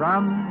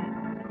from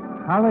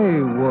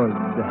Hollywood.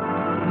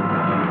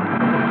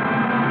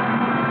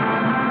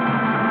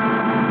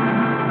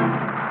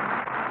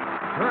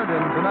 Heard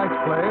in tonight's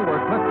play were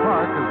Cliff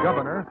Clark as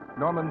governor,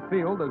 Norman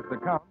Field as the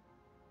count,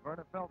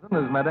 Verna Felton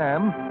as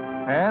Madame,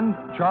 and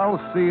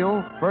Charles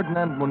Seal,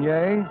 Ferdinand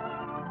Mounier,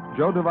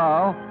 Joe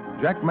Duval,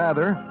 Jack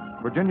Mather,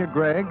 Virginia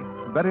Gregg,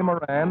 Betty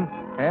Moran,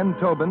 Ann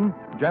Tobin,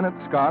 Janet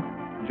Scott,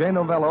 Jay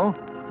Novello,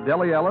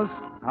 Deli Ellis,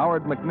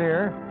 Howard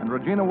McNear, and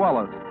Regina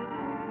Wallace.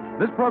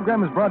 This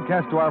program is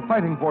broadcast to our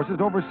fighting forces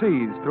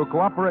overseas through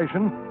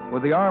cooperation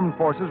with the Armed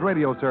Forces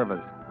Radio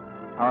Service.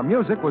 Our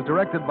music was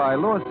directed by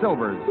Louis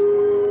Silvers.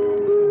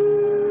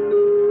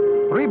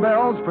 3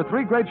 bells for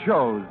 3 great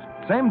shows.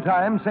 Same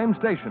time, same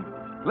station.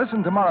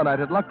 Listen tomorrow night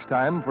at Lux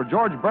time for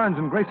George Burns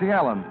and Gracie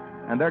Allen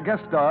and their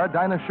guest star,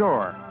 Dinah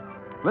Shore.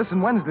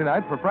 Listen Wednesday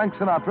night for Frank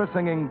Sinatra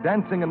singing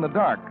Dancing in the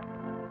Dark.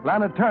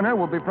 Lana Turner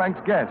will be Frank's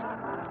guest.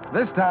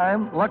 This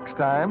time, Lux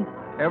time,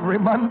 every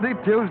Monday,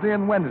 Tuesday,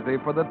 and Wednesday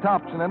for the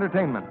tops in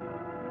entertainment.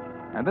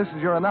 And this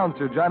is your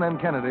announcer, John M.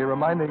 Kennedy,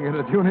 reminding you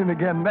to tune in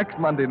again next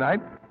Monday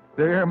night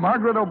to hear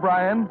Margaret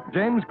O'Brien,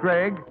 James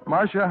Craig,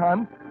 Marcia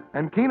Hunt,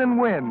 and Keenan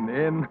Wynn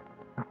in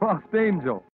Lost Angel.